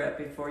last cigarette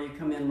before you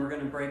come in, we're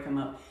going to break them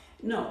up.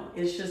 No,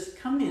 it's just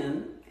come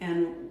in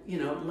and,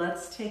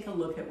 let's take a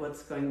look at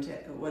what's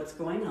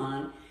going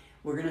on.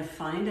 We're going to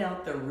find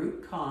out the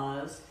root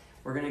cause.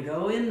 We're going to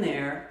go in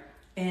there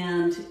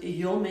and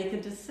you'll make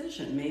a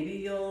decision. Maybe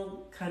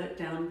you'll cut it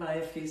down by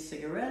a few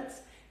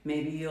cigarettes.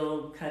 Maybe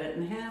you'll cut it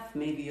in half.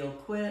 Maybe you'll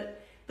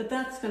quit. But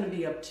that's going to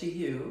be up to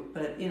you.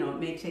 But, it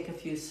may take a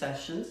few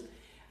sessions.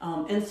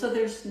 And so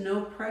there's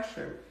no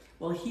pressure.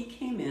 Well, he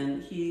came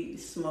in, he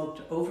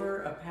smoked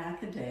over a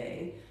pack a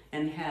day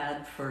and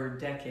had for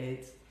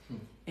decades.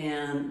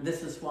 And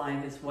this is why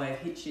his wife,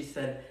 she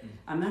said,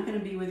 I'm not going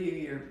to be with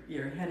you.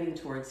 You're heading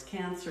towards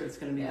cancer. It's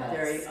going to be a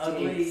very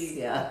ugly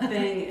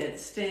thing. It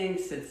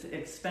stinks. It's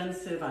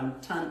expensive. I'm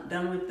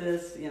done with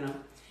this,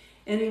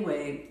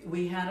 Anyway,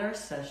 we had our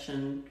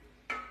session.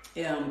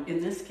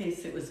 In this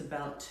case, it was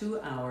about 2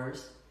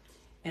 hours.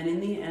 And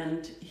in the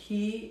end,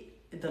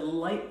 the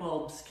light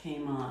bulbs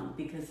came on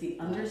because he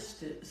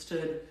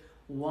understood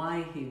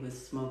why he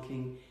was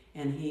smoking,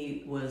 and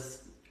he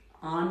was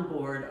on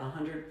board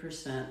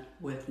 100%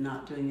 with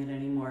not doing it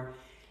anymore.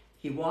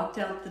 He walked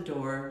out the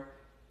door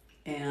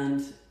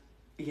and,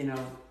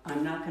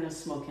 I'm not going to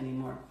smoke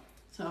anymore.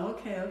 So,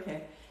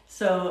 okay.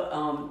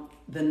 So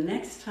the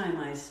next time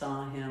I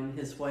saw him,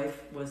 his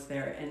wife was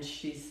there and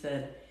she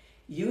said,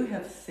 you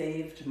have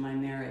saved my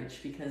marriage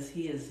because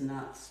he has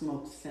not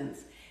smoked since.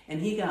 And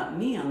he got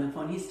me on the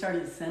phone. He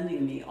started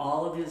sending me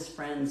all of his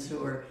friends who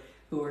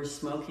were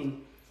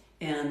smoking.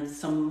 And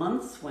some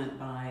months went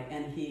by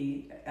and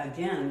he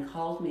again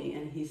called me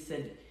and he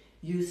said,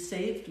 you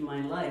saved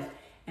my life.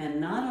 And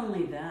not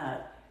only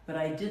that, but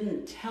I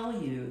didn't tell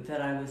you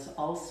that I was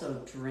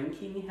also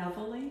drinking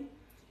heavily.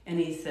 And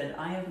he said,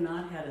 I have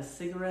not had a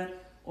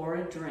cigarette or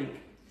a drink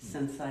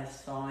since I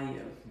saw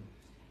you.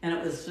 And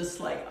it was just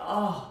like,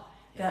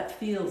 that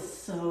feels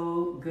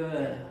so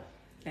good.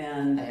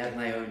 And I have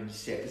my own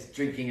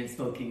drinking and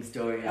smoking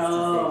stories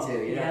to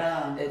say too.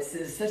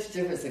 It's such a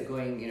difference of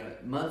going,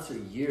 months or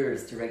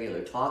years to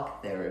regular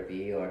talk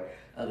therapy or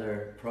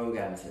other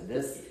programs. And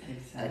this,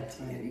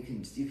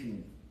 you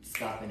can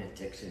stop an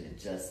addiction in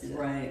just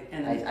right.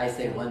 And I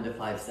say 1 to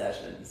 5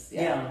 sessions.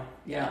 Yeah,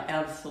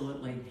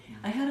 absolutely.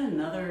 I had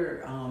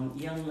another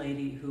young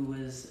lady who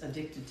was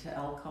addicted to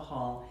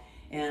alcohol,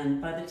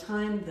 and by the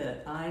time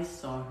that I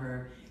saw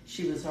her,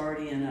 she was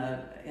already in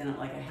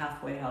a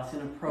halfway house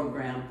in a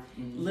program,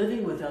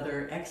 living with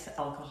other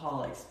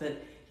ex-alcoholics.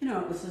 But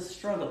it was a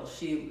struggle.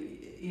 She,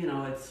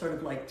 it's sort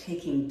of like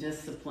taking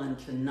discipline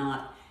to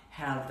not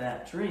have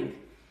that drink.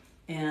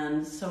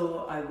 And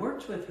so I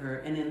worked with her,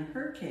 and in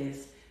her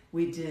case,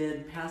 we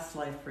did past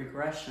life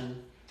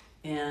regression,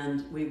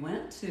 and we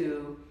went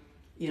to,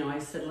 I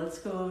said, let's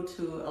go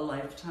to a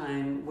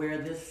lifetime where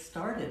this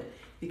started,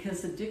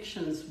 because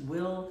addictions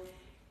will.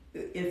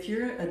 If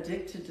you're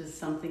addicted to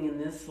something in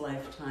this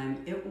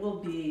lifetime, it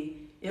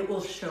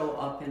will show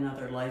up in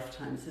other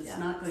lifetimes. It's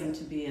not going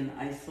to be an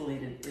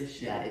isolated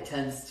issue. Yeah, it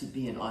tends to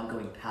be an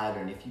ongoing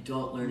pattern. If you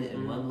don't learn it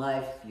in one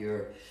life,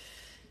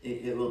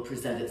 it will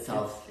present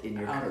itself in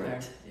your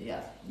current.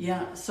 There.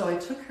 Yeah. So I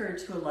took her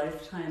to a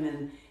lifetime,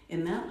 and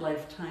in that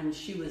lifetime,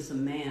 she was a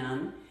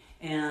man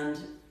and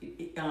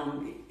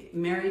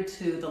married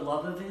to the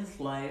love of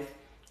his life,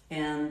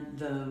 and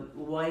the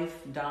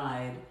wife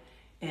died.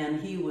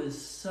 And he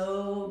was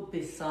so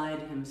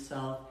beside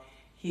himself,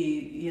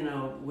 he,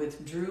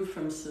 withdrew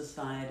from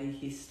society.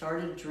 He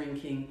started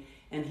drinking,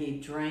 and he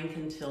drank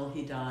until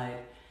he died.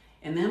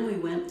 And then we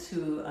went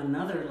to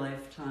another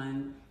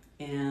lifetime,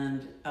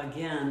 and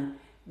again,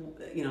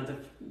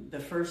 the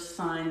first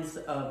signs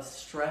of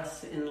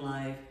stress in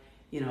life,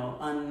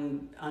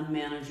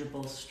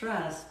 unmanageable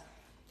stress.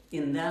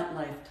 In that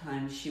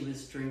lifetime, she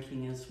was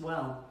drinking as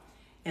well.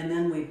 And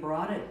then we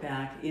brought it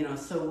back,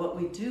 so what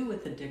we do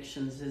with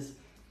addictions is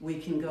we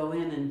can go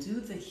in and do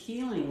the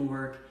healing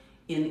work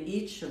in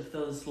each of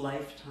those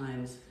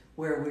lifetimes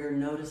where we're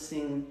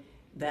noticing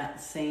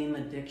that same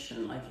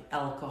addiction, like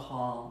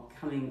alcohol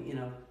coming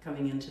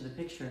into the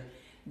picture.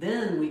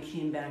 Then we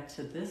came back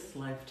to this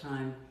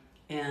lifetime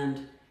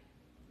and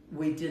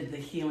we did the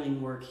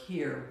healing work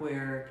here,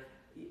 where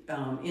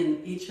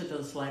in each of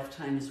those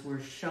lifetimes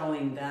we're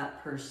showing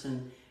that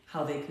person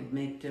how they could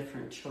make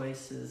different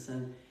choices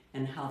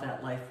and how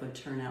that life would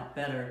turn out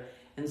better.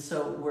 And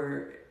so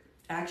we're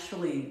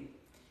actually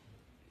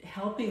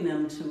helping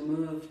them to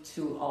move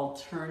to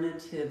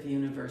alternative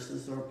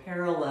universes or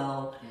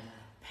parallel,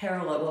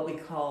 what we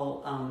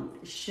call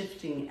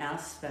shifting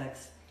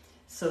aspects,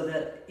 so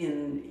that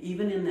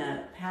even in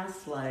that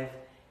past life,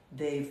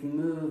 they've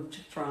moved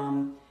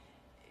from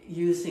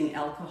using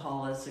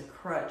alcohol as a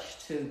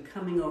crutch to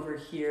coming over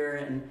here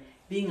and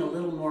being a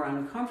little more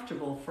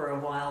uncomfortable for a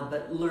while,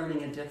 but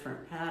learning a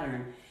different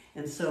pattern.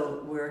 And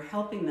so we're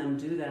helping them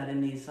do that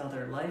in these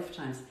other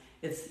lifetimes.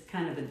 It's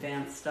kind of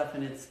advanced stuff,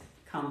 and it's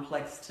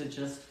complex to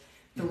just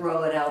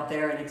throw it out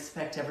there and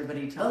expect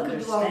everybody to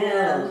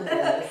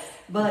understand.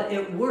 But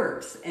it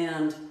works.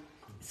 And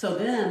so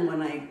then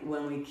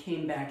when we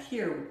came back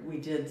here, we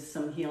did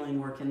some healing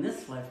work in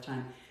this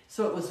lifetime.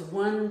 So it was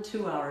 1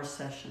 2-hour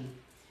session.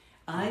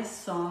 I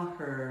saw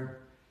her,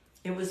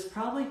 it was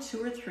probably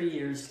 2 or 3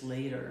 years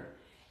later,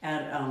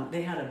 at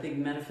they had a big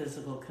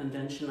metaphysical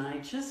convention. I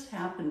just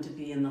happened to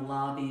be in the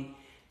lobby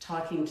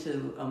talking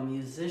to a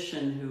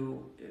musician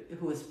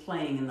who was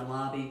playing in the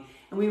lobby,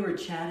 and we were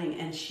chatting,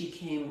 and she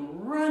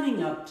came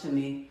running up to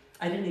me.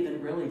 I didn't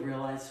even really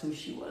realize who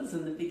she was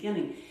in the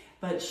beginning,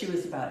 but she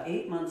was about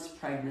 8 months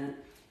pregnant.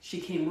 She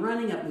came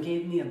running up and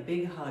gave me a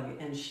big hug,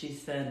 and she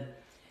said,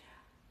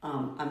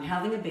 I'm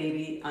having a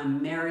baby,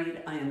 I'm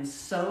married, I am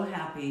so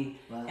happy,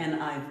 and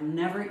I've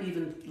never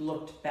even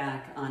looked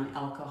back on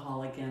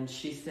alcohol again.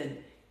 She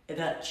said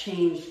that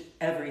changed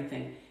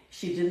everything.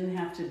 She didn't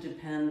have to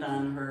depend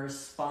on her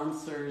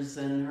sponsors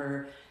and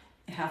her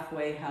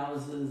halfway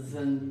houses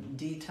and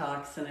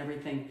detox and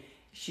everything.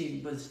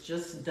 She was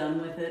just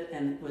done with it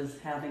and was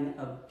having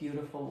a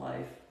beautiful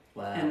life.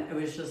 Wow. And it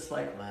was just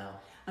like, wow.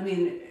 I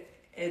mean,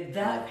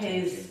 that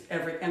pays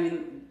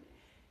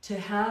to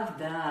have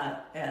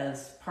that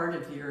as part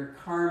of your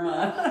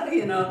karma,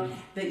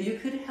 that you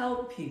could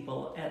help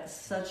people at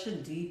such a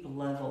deep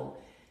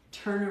level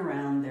turn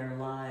around their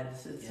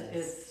lives.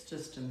 It's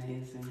just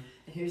amazing.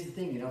 And here's the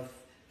thing,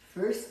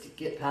 first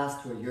get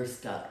past where you're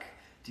stuck,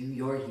 do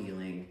your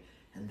healing,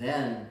 and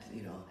then,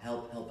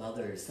 help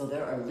others. So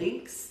there are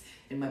links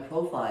in my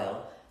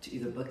profile to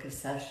either book a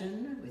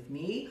session with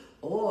me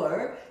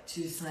or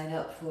to sign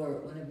up for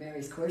one of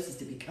Mary's courses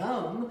to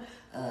become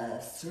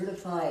a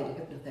certified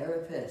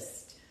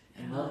hypnotherapist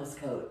and wellness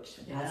coach.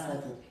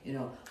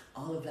 And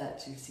all of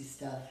that juicy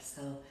stuff.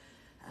 So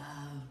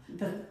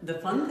the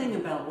fun thing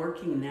about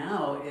working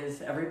now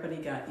is everybody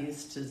got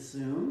used to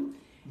Zoom,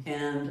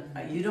 and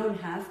you don't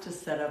have to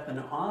set up an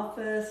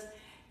office.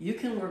 You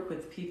can work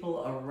with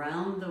people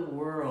around the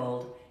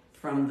world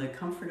from the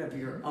comfort of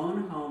your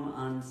own home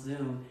on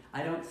Zoom.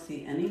 I don't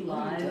see any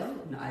live.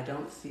 I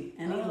don't see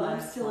any live.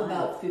 I'm still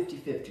about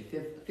 50-50.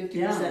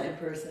 50% in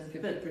person,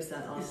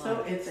 50% online.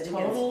 So it's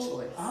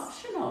total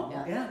optional.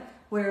 Yeah.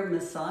 Where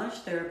massage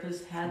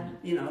therapists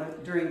had,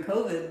 during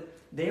COVID,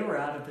 they were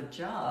out of a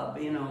job.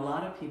 A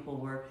lot of people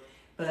were.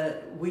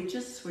 But we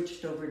just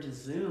switched over to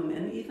Zoom,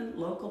 and even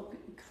local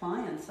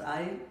clients,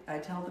 I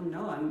tell them,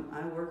 no,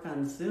 I work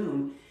on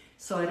Zoom,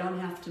 so I don't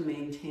have to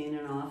maintain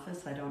an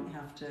office. I don't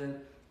have to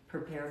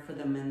prepare for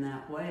them in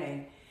that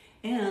way.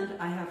 And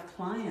I have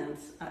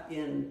clients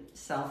in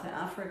South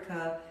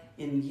Africa,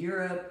 in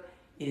Europe,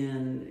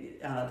 in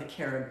the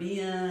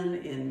Caribbean,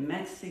 in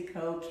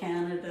Mexico,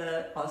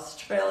 Canada,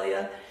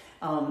 Australia.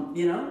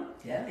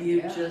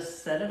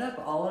 Just set it up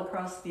all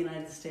across the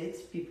United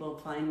States. People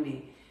find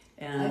me.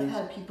 And I've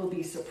had people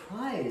be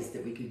surprised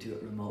that we could do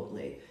it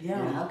remotely.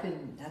 Yeah. How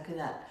can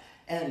that?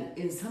 And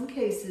in some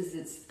cases,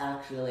 it's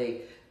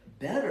actually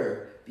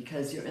better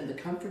because you're in the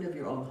comfort of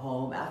your own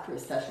home. After a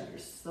session, you're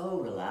so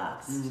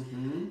relaxed,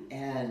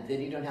 and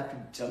then you don't have to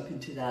jump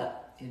into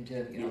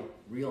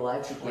real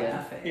life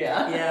traffic.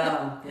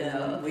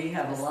 Yeah. We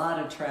have a lot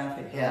of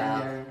traffic over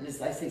here. And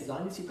as I say, as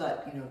long as you've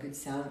got good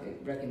sound, I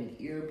recommend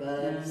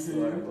earbuds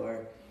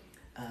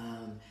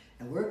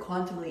and we're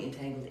quantumly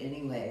entangled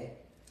anyway.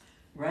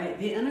 Right,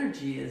 the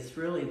energy is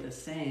really the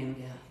same.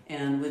 Yeah.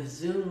 And with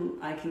Zoom,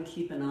 I can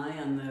keep an eye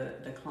on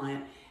the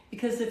client.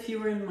 Because if you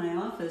were in my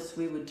office,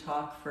 we would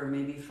talk for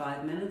maybe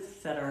 5 minutes,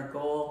 set our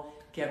goal,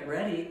 get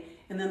ready,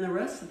 and then the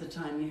rest of the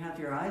time you have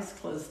your eyes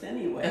closed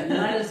anyway. You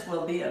might as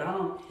well be at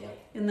home. Yep.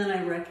 And then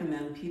I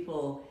recommend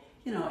people,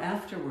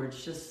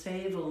 afterwards, just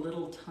save a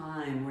little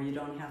time where you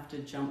don't have to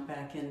jump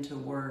back into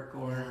work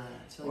or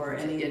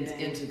anything.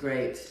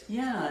 Integrate.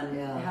 And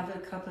have a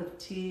cup of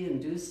tea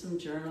and do some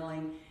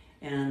journaling.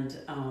 And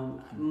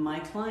my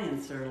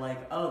clients are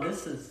like, oh,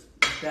 this is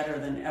better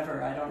than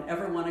ever. I don't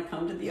ever want to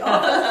come to the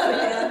office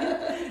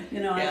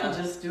again. I can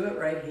just do it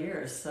right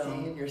here. So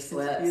stay in your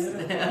sweats.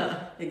 It's beautiful.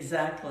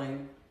 Exactly.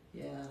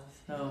 Yeah.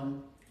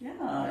 So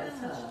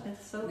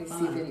it's so Let me fun.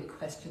 see if any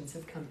questions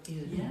have come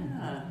in.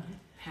 Yeah.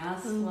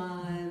 Past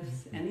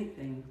lives,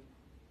 anything.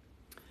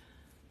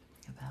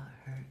 About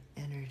her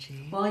energy.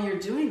 energy. While you're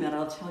doing that,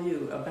 I'll tell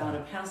you about a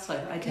past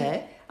life.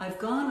 I've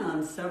gone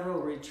on several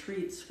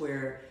retreats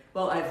where,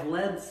 well, I've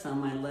led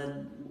some. I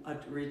led a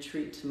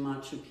retreat to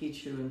Machu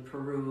Picchu in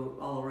Peru,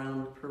 all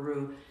around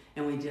Peru,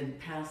 and we did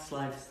past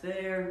lives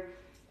there,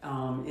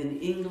 in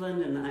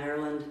England and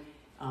Ireland.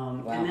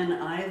 And then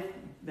I've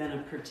been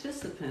a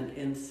participant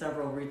in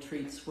several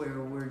retreats where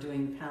we're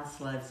doing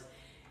past lives.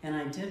 And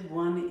I did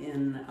one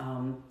in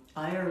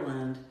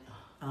Ireland.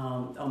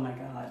 Oh my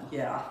God,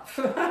 yeah.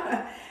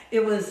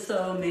 It was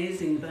so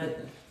amazing.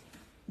 But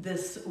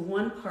this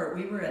one part,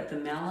 we were at the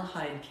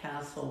Malahide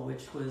Castle,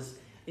 which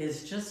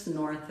is just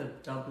north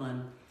of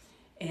Dublin.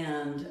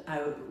 And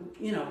I,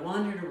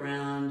 wandered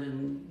around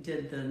and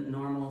did the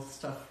normal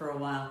stuff for a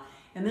while.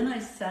 And then I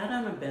sat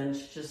on a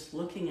bench just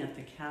looking at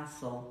the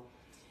castle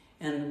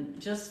and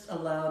just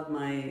allowed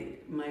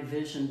my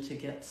vision to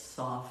get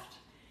soft.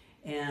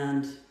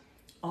 And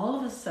all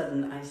of a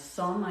sudden, I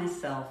saw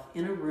myself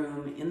in a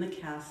room in the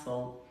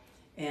castle,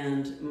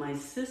 and my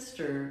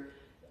sister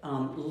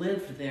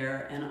lived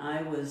there, and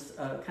I was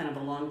kind of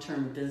a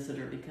long-term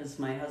visitor because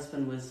my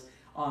husband was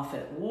off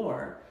at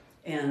war,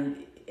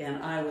 and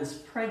I was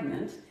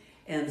pregnant,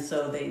 and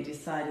so they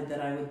decided that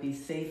I would be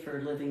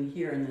safer living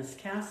here in this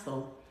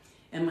castle.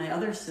 And my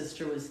other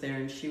sister was there,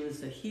 and she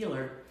was a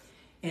healer,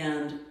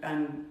 and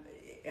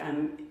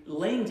I'm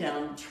laying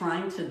down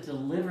trying to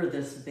deliver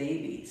this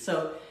baby.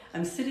 So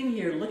I'm sitting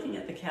here looking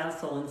at the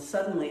castle, and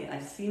suddenly I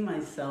see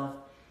myself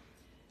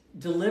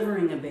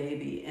delivering a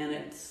baby, and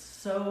it's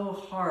so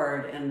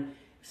hard and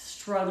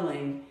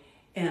struggling,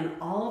 and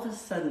all of a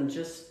sudden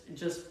just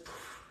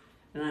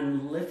and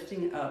I'm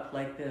lifting up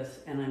like this,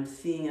 and I'm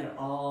seeing it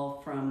all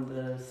from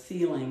the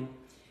ceiling,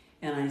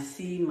 and I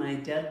see my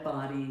dead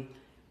body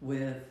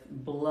with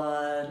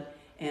blood,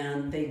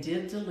 and they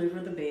did deliver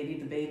the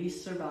baby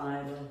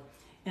survived,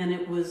 and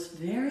it was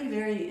very,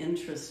 very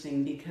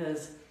interesting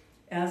because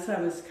as I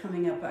was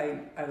coming up,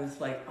 I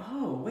was like,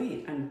 oh,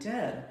 wait, I'm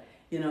dead.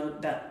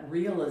 That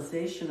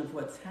realization of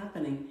what's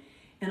happening.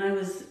 And I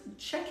was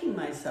checking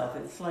myself.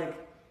 It's like,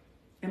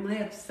 am I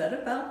upset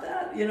about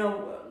that?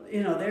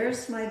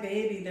 There's my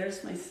baby,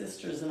 there's my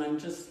sisters, and I'm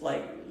just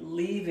like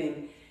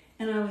leaving.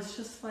 And I was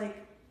just like,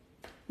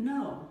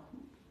 no,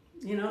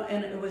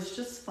 and it was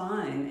just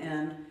fine.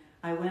 And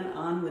I went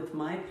on with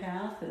my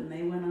path, and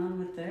they went on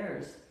with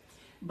theirs.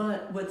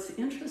 But what's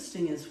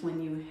interesting is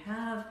when you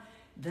have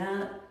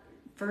that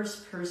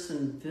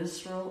first-person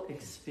visceral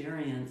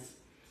experience,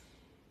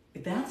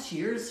 that's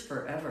yours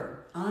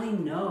forever. I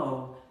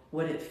know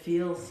what it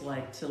feels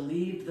like to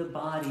leave the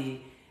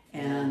body,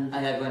 and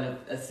I had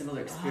a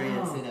similar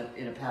experience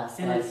in a past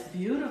life. And it's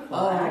beautiful,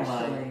 oh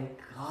actually. My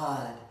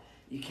God,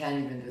 you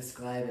can't even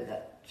describe it.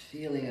 That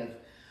feeling of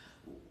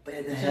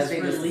just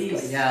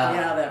release.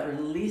 Yeah, that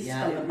release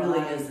from the body.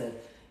 It really is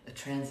a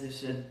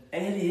transition.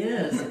 It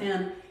is,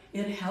 and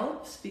it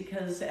helps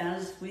because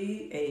as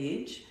we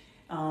age,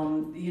 a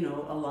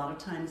lot of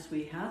times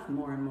we have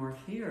more and more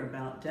fear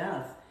about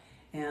death.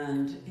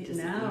 And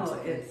now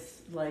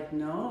it's like,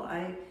 no,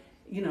 I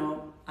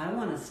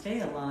want to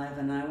stay alive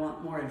and I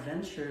want more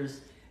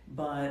adventures.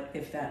 But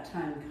if that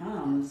time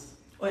comes,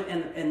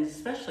 and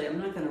especially I'm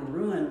not going to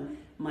ruin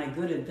my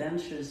good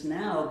adventures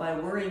now by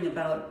worrying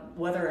about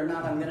whether or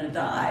not I'm going to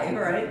die,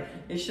 right?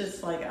 It's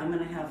just like I'm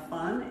going to have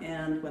fun,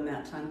 and when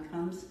that time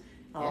comes,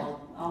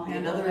 I'll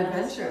handle another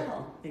adventure.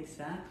 Well.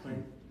 Exactly.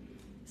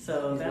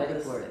 So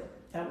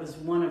that was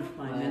one of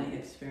my many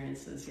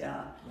experiences.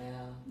 Yeah.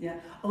 Wow. Yeah.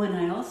 Oh, and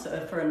I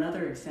also, for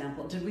another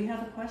example, did we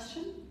have a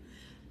question?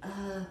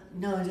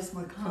 No, just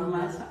more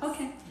comments.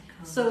 Okay.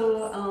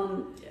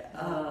 So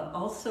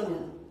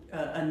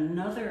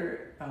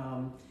another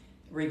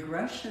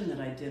regression that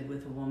I did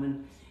with a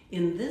woman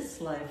in this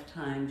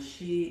lifetime.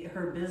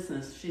 Her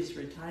business, she's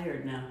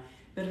retired now,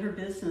 but her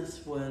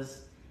business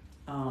was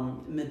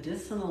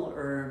medicinal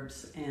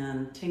herbs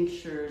and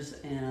tinctures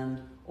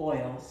and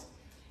oils.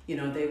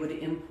 They would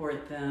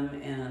import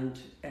them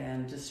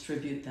and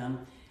distribute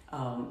them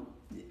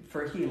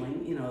for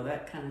healing,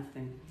 that kind of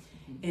thing.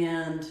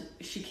 And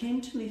she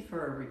came to me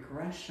for a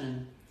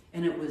regression,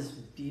 and it was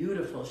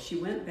beautiful. She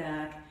went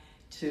back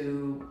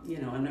to,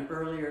 an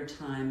earlier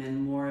time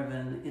in more of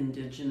an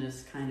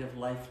indigenous kind of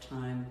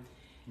lifetime.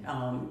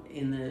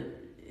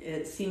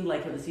 It seemed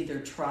like it was either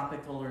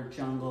tropical or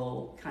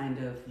jungle kind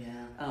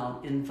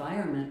of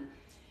environment.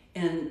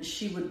 And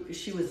she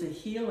was a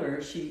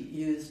healer. She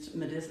used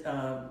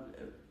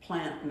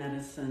plant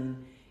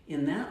medicine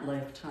in that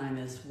lifetime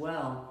as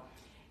well.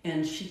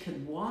 And she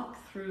could walk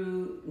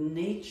through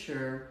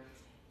nature,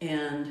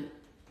 and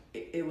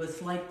it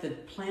was like the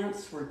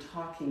plants were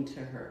talking to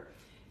her.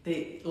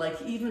 They,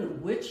 like,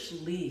 even which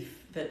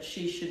leaf that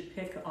she should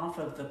pick off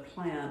of the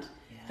plant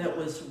that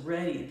was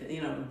ready,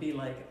 would be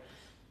like,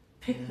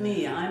 pick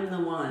me, I'm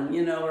the one,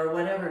 or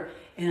whatever.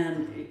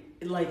 And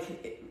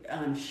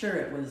I'm sure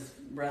it was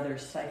rather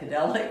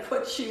psychedelic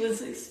what she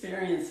was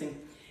experiencing,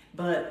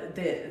 but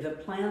the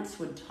plants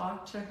would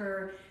talk to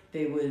her.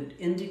 They would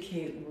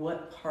indicate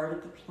what part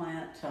of the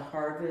plant to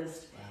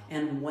harvest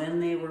and when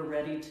they were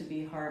ready to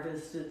be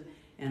harvested.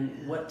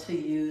 and what to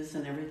use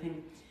and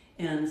everything.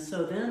 And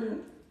so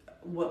then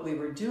what we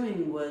were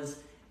doing was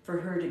for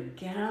her to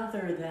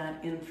gather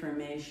that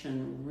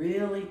information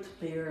really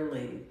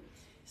clearly,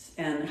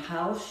 and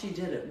how she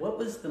did it. What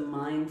was the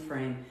mind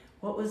frame?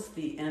 What was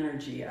the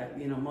energy?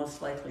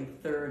 Most likely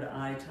third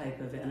eye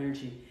type of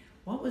energy.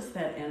 What was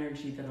that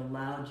energy that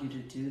allowed you to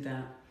do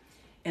that?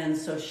 And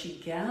so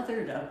she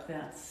gathered up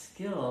that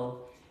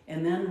skill,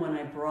 and then when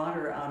I brought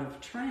her out of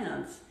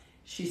trance,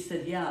 she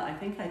said, yeah, I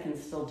think I can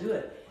still do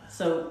it. Wow.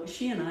 So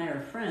she and I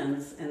are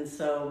friends, and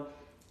so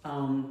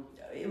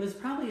it was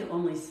probably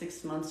only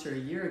 6 months or a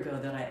year ago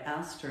that I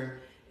asked her,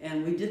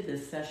 and we did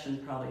this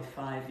session probably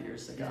 5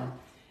 years ago. Yeah.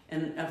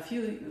 And a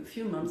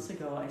few months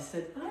ago, I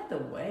said, by the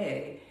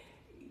way,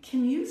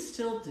 can you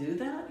still do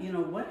that?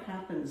 What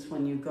happens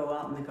when you go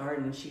out in the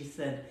garden? She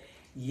said,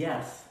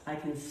 yes, I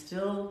can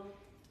still,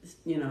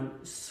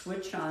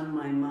 switch on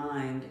my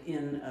mind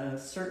in a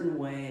certain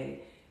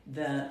way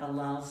that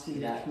allows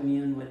me to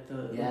commune with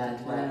the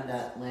plants.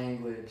 That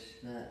language,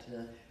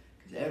 because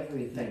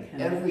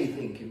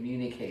everything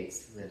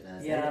communicates with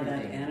us. Yeah,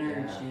 everything. That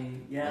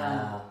energy.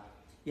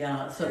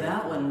 Yeah. So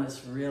that one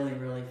was really,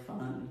 really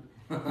fun.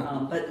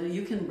 But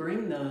you can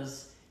bring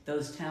those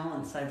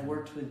talents. I've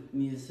worked with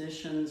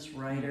musicians,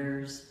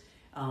 writers,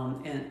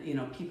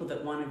 and people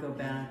that want to go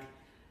back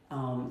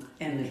and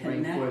connect.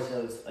 Bring forth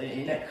those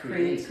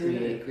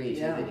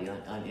creativity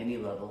on any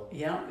level.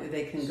 Yeah,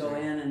 they can go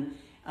in, and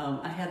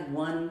I had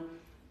one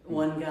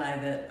guy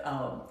that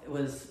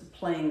was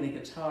playing the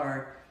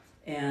guitar,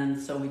 and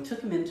so we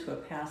took him into a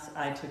past.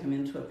 I took him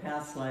into a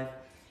past life.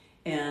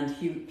 And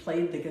he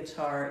played the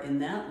guitar in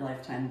that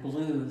lifetime,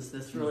 blues,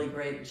 this really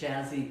great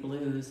jazzy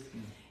blues.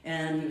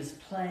 And he was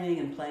playing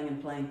and playing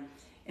and playing.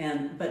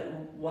 But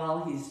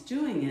while he's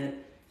doing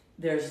it,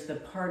 there's the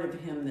part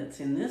of him that's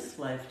in this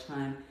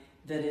lifetime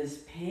that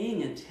is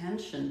paying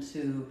attention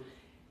to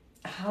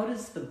how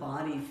does the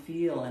body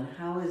feel and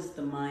how is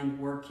the mind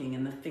working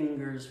and the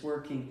fingers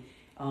working.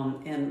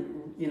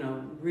 And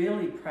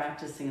really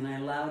practicing. And I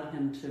allowed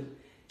him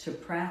to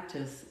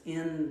practice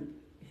in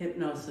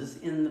hypnosis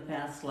in the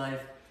past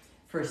life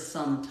for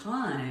some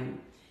time.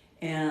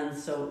 And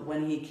so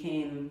when he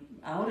came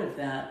out of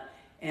that,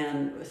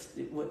 and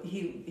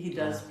he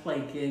does play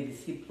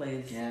gigs, he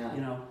plays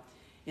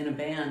in a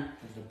band.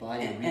 The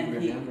body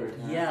remembered.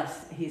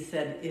 Yes, he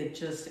said it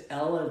just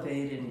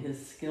elevated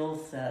his skill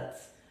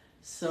sets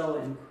so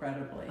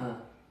incredibly.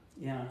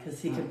 Yeah,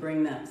 because he could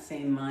bring that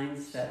same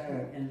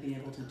mindset and be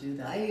able to do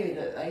that.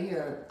 I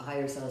hear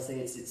higher self say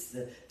it's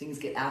the things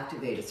get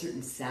activated.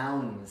 Certain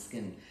sounds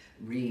can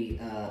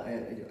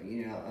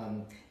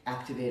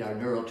activate our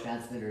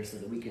neurotransmitters so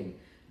that we can,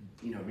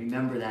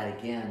 remember that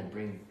again and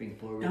bring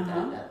forward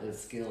those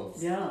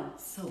skills. Yeah,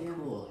 so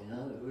cool.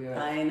 We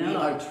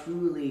are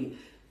truly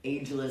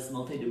ageless,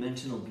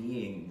 multidimensional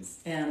beings.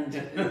 And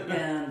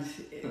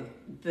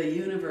the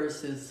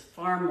universe is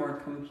far more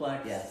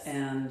complex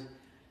and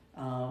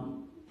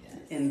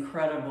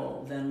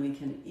incredible than we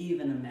can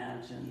even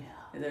imagine.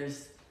 Yeah.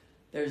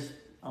 There's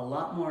a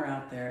lot more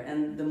out there,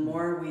 and the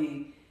more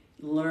we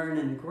learn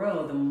and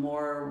grow, the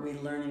more we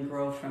learn and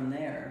grow from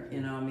there.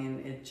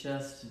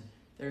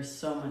 There's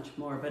so much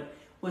more. But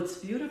what's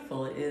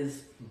beautiful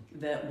is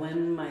that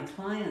when my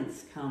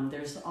clients come,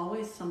 there's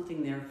always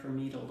something there for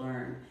me to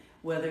learn,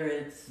 whether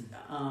it's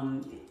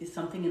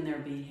something in their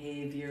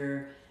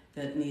behavior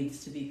that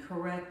needs to be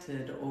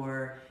corrected,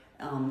 or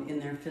in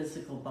their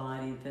physical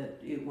body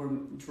that we're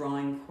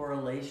drawing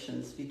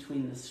correlations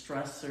between the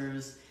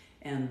stressors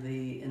and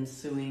the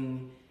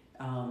ensuing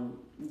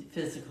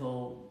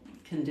physical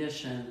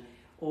condition,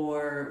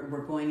 or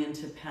we're going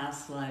into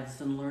past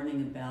lives and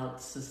learning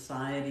about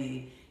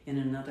society in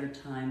another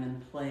time and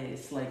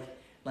place, like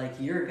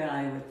your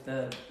guy with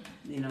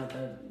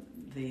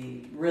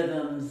the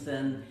rhythms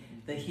and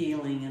the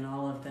healing and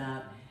all of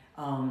that.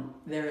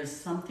 There is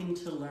something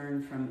to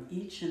learn from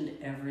each and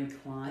every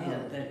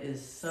client that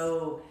is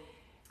so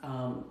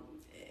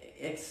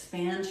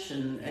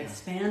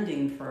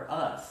expanding for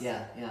us.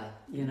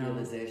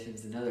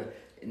 Realizations. Another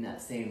in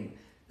that same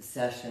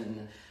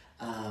session,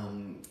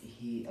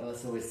 he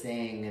also was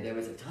saying there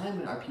was a time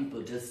when our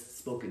people just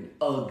spoke in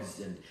Uggs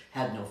and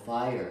had no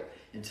fire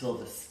until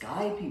the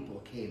sky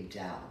people came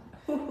down.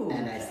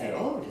 And I said,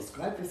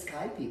 describe the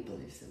sky people.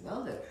 And he said,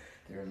 well, they're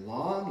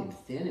long and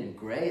thin and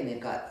gray, and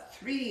they've got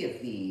 3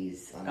 of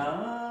these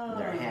on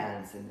their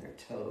hands and their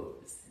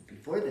toes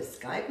before the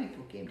sky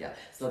people came down.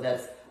 So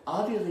that's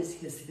obviously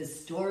his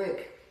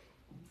historic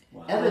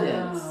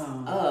evidence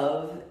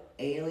of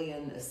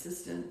alien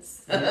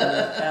assistance.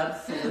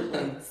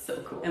 Absolutely. So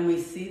cool. And we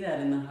see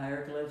that in the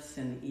hieroglyphs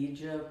in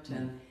Egypt,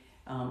 and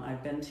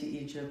I've been to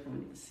Egypt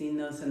and seen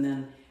those, and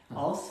then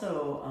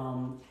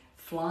also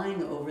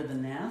flying over the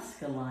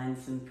Nazca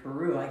lines in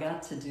Peru. I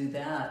got to do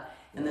that.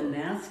 And the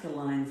Nazca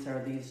lines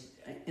are these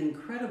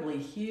incredibly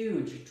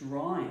huge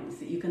drawings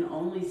that you can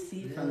only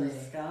see from the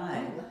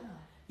sky. Oh, wow.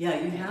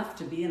 Yeah, you have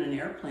to be in an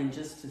airplane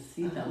just to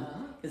see them.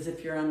 Because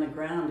if you're on the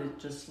ground, it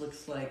just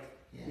looks like,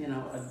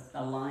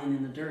 a line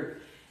in the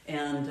dirt.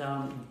 And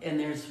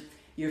there's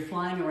you're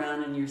flying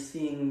around and you're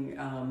seeing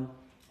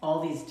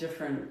all these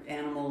different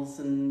animals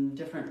and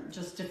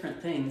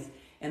different things.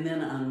 And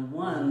then on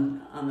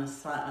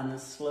the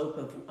slope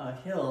of a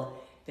hill,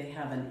 they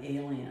have an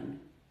alien.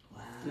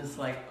 Wow. And it's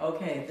like,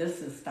 okay,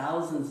 this is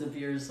thousands of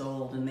years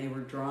old, and they were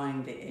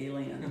drawing the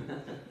alien.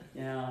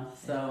 Yeah,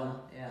 so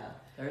yeah.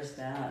 There's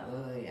that.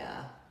 Oh,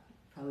 yeah.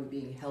 Probably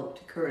being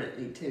helped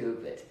currently too,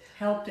 but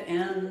Helped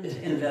and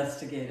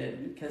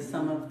investigated, because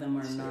some of them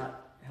are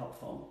not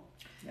helpful.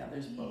 Yeah,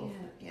 there's both.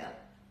 Yeah.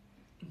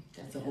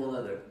 That's a whole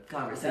other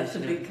conversation. That's a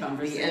big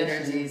conversation. The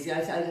energies. Yeah,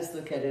 I just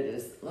look at it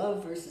as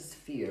love versus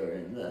fear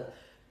and the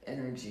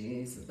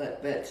energies,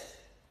 but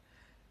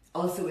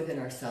also within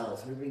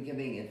ourselves. We're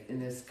giving it in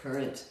this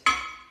current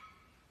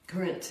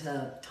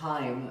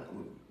time.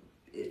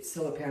 It's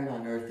so apparent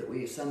on Earth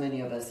that so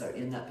many of us are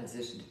in that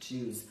position to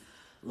choose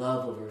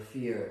love over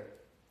fear,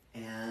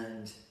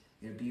 and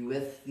be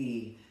with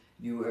the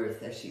new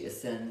Earth as she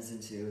ascends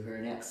into her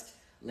next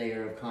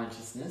layer of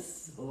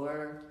consciousness,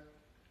 or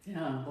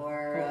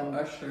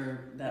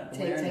usher that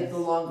take the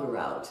longer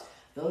route.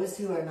 Those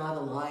who are not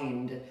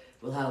aligned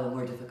will have a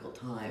more difficult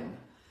time.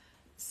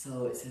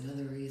 So it's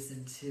another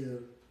reason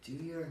to do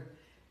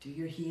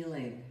your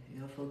healing.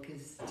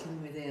 Focus,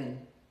 tune within,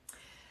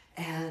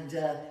 and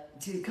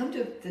to come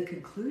to the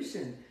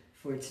conclusion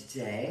for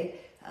today.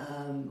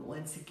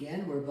 Once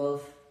again, we're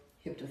both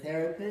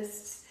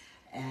hypnotherapists,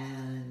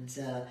 and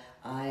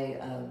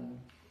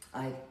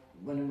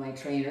one of my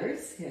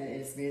trainers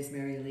is Ms.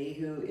 Mary Lee,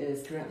 who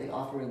is currently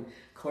offering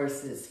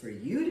courses for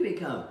you to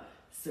become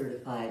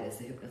certified as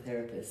a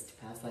hypnotherapist,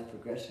 past life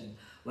regression,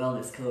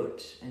 wellness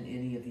coach, and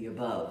any of the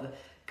above.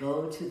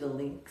 Go to the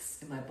links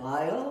in my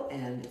bio,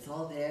 and it's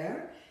all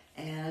there.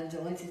 And I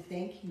want to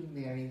thank you,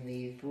 Mary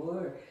Lee,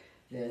 for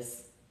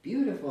this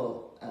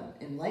beautiful,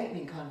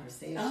 enlightening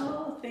conversation.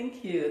 Oh,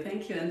 thank you.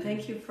 And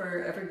thank you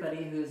for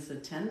everybody who's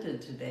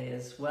attended today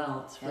as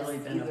well. It's really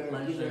been a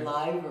pleasure. Either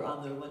live or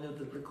on one of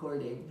the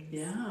recordings.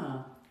 Yeah,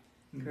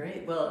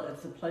 great. Well,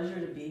 it's a pleasure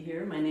to be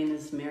here. My name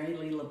is Mary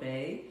Lee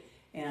LeBay,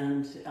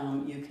 and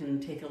you can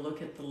take a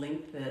look at the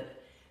link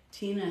that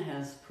Tina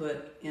has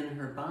put in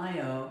her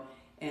bio,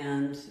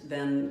 and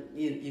then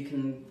you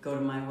can go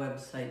to my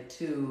website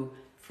too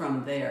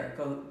from there.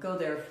 Go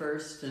there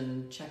first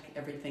and check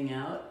everything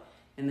out.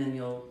 And then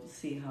you'll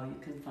see how you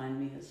can find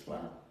me as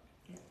well.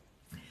 Yeah.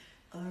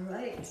 All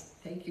right.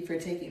 Thank you for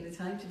taking the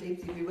time today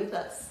to be with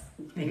us.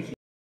 Thank you.